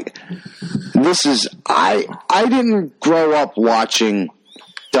 I didn't grow up watching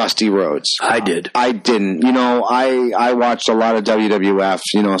Dusty Rhodes. I did. I didn't. I watched a lot of WWF,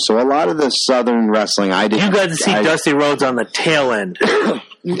 so a lot of the Southern wrestling I didn't. You got to see Dusty Rhodes on the tail end.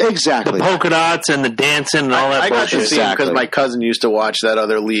 Exactly. The polka dots and the dancing and all that bullshit. I got to see him because my cousin used to watch that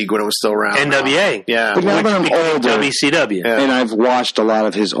other league when it was still around. NWA. Yeah. But now that I'm older, WCW. And I've watched a lot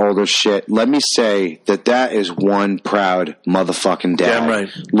of his older shit, let me say that is one proud motherfucking dad. Damn right.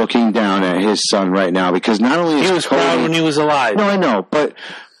 Looking down at his son right now because not only is he was Cody, proud when he was alive. No, I know, but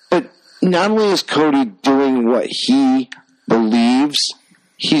not only is Cody doing what he believes,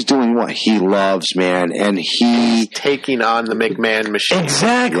 he's doing what he loves, man, and he's taking on the McMahon machine.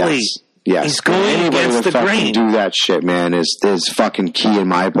 Exactly. Yes. He's going against the grain. Do that shit, man, is fucking key in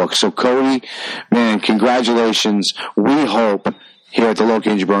my book. So, Cody, man, congratulations. We hope here at the Loki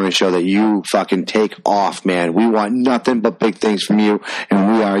and Jabroni Show that you fucking take off, man. We want nothing but big things from you,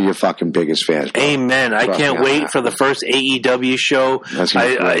 and we are your fucking biggest fans, bro. Amen. I can't wait for the first AEW show.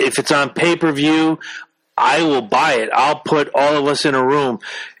 If it's on pay-per-view, I will buy it. I'll put all of us in a room.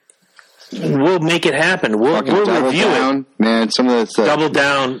 We'll make it happen. We'll review it. Man, some of the Double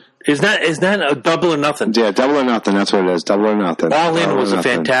Down. Is that a Double or Nothing? Yeah, Double or Nothing. That's what it is. Double or Nothing. All In was a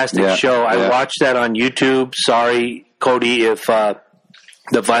fantastic show. I watched that on YouTube. Sorry, Cody, if that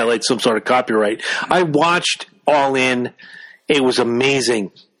violates some sort of copyright. I watched All In. It was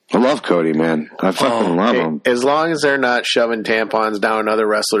amazing. I love Cody, man. I fucking love him. As long as they're not shoving tampons down other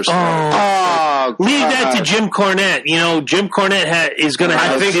wrestlers' throats. Leave that to Jim Cornette. Jim Cornette is going to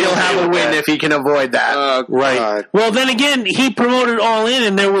have. I think he'll have a win if he can avoid that. Right. Well, then again, he promoted All In,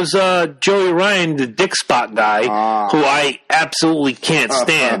 and there was Joey Ryan, the dick spot guy, who I absolutely can't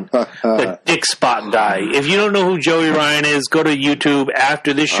stand. The dick spot guy. If you don't know who Joey Ryan is, go to YouTube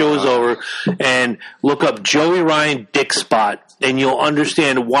after this show is over and look up Joey Ryan dick spot. And you'll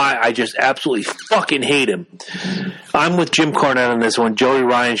understand why I just absolutely fucking hate him. I'm with Jim Cornette on this one. Joey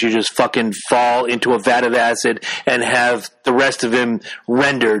Ryan should just fucking fall into a vat of acid and have the rest of him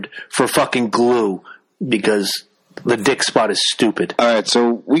rendered for fucking glue because the dick spot is stupid. All right,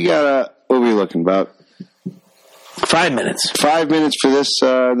 so we got what are we looking about? 5 minutes. 5 minutes for this.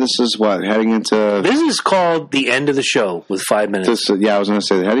 This is what? Heading into... This is called the end of the show with 5 minutes. I was going to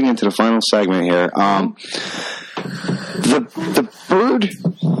say, heading into the final segment here. The Bird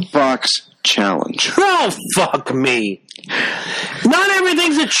Box Challenge. Oh, fuck me. Not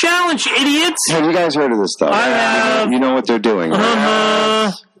everything's a challenge, idiots. Have you guys heard of this, though? I have. You know what they're doing,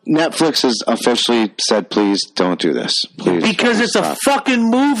 right? Netflix has officially said, please don't do this. Please. Because it's a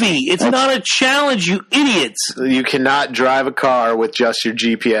fucking movie. It's not a challenge, you idiots. You cannot drive a car with just your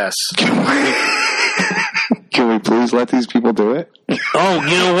GPS. Can we please let these people do it? Oh,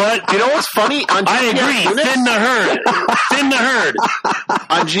 you know what? You know what's funny? On I agree. Thin the herd. Thin the herd.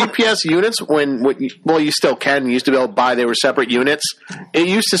 On GPS units, you still can. You used to be able to buy, they were separate units. It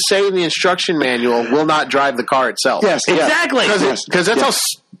used to say in the instruction manual, will not drive the car itself. Yes, exactly. Because that's how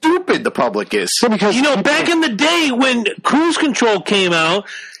stupid the public is. Because back in the day when cruise control came out,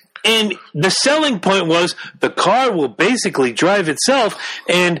 and the selling point was the car will basically drive itself,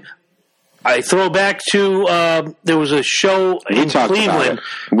 and I throw back to there was a show in Cleveland.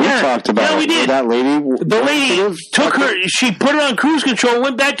 We talked about it. Yeah, we did. That lady. The lady took her. She put it on cruise control,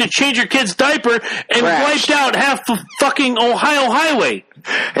 went back to change her kid's diaper, and wiped out half the fucking Ohio highway.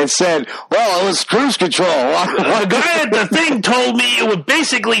 It said, "Well, it was cruise control." The guy at the thing told me it would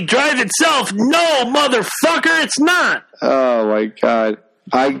basically drive itself. No, motherfucker, it's not. Oh my god!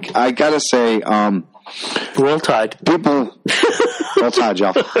 I gotta say, Roll Tide. Roll Tide,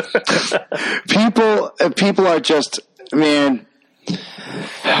 y'all. People are just, man.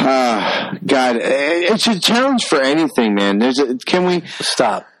 God, it's a challenge for anything, man. Can we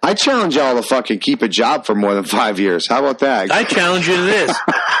stop? I challenge y'all to fucking keep a job for more than 5 years. How about that? I challenge you to this.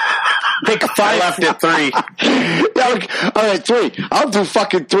 Pick 5. I left at 3. All right, 3. I'll do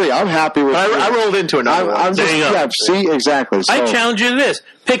fucking 3. I'm happy with. I rolled into another one. There you go. Yeah, see, exactly. So, I challenge you to this.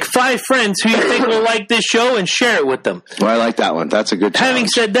 Pick 5 friends who you think will like this show and share it with them. Well, I like that one. That's a good challenge. Having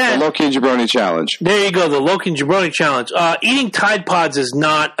said that, the Loki and Jabroni challenge. There you go, the Loki and Jabroni challenge. Eating Tide Pods is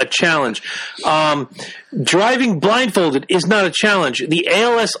not a challenge. Driving blindfolded is not a challenge. The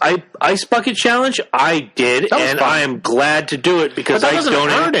ALS Ice Bucket Challenge, I did, and fun. I am glad to do it because I don't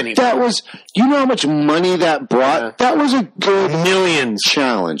hurt anything. That was, you know how much money that brought? Yeah. That was a good millions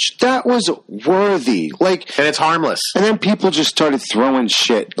challenge. That was worthy. And it's harmless. And then people just started throwing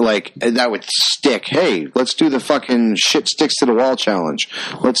shit that would stick. Hey, let's do the fucking shit sticks to the wall challenge.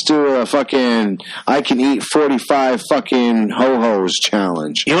 Let's do a fucking I can eat 45 fucking ho-hos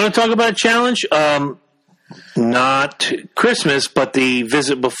challenge. You want to talk about a challenge? Not Christmas, but the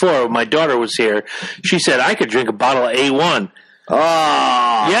visit before. My daughter was here. She said I could drink a bottle of A1.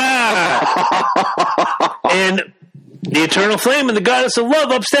 Oh. Yeah. And the Eternal Flame and the Goddess of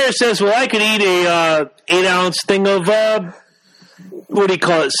Love upstairs says, well, I could eat a 8-ounce thing of, what do you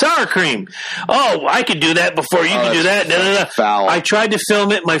call it, sour cream. Oh, I could do that before you can do that. Foul. I tried to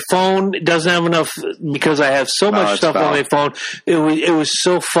film it. My phone doesn't have enough because I have so much stuff on my phone. It was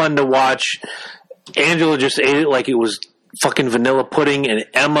so fun to watch. Angela just ate it like it was fucking vanilla pudding, and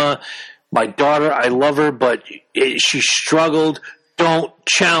Emma, my daughter, I love her, but she struggled. Don't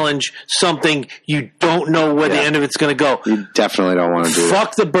challenge something you don't know where the end of it's going to go. You definitely don't want to do it.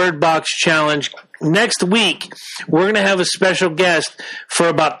 Fuck the Bird Box Challenge. Next week, we're going to have a special guest for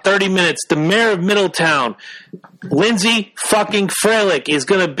about 30 minutes. The mayor of Middletown, Lindsay fucking Freilich, is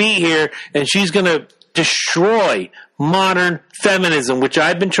going to be here, and she's going to destroy modern feminism, which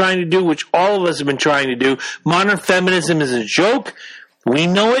I've been trying to do, which all of us have been trying to do. Modern feminism is a joke. We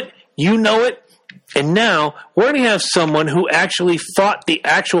know it. You know it. And now we're going to have someone who actually fought the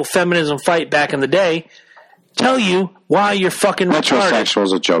actual feminism fight back in the day tell you why you're fucking retarded. Metrosexual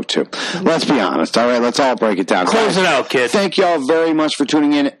is a joke, too. Let's be honest. All right, let's all break it down. Close it out, kid. Thank you all very much for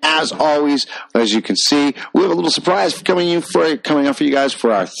tuning in. As always, as you can see, we have a little surprise coming up for you guys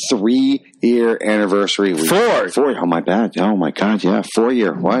for our 3-year anniversary. 4. 4. Oh, my bad. Oh, my God. Yeah,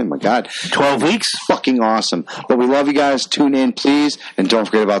 4-year. Oh, my God. 12 weeks. Fucking awesome. But we love you guys. Tune in, please. And don't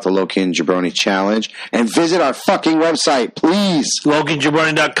forget about the Loki and Jabroni Challenge. And visit our fucking website, please.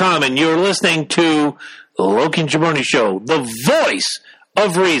 LokiandJabroni.com. And you're listening to The Loki and Jabroni Show, the voice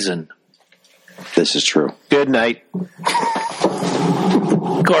of reason. This is true. Good night.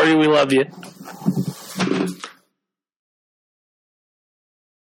 Corey, we love you.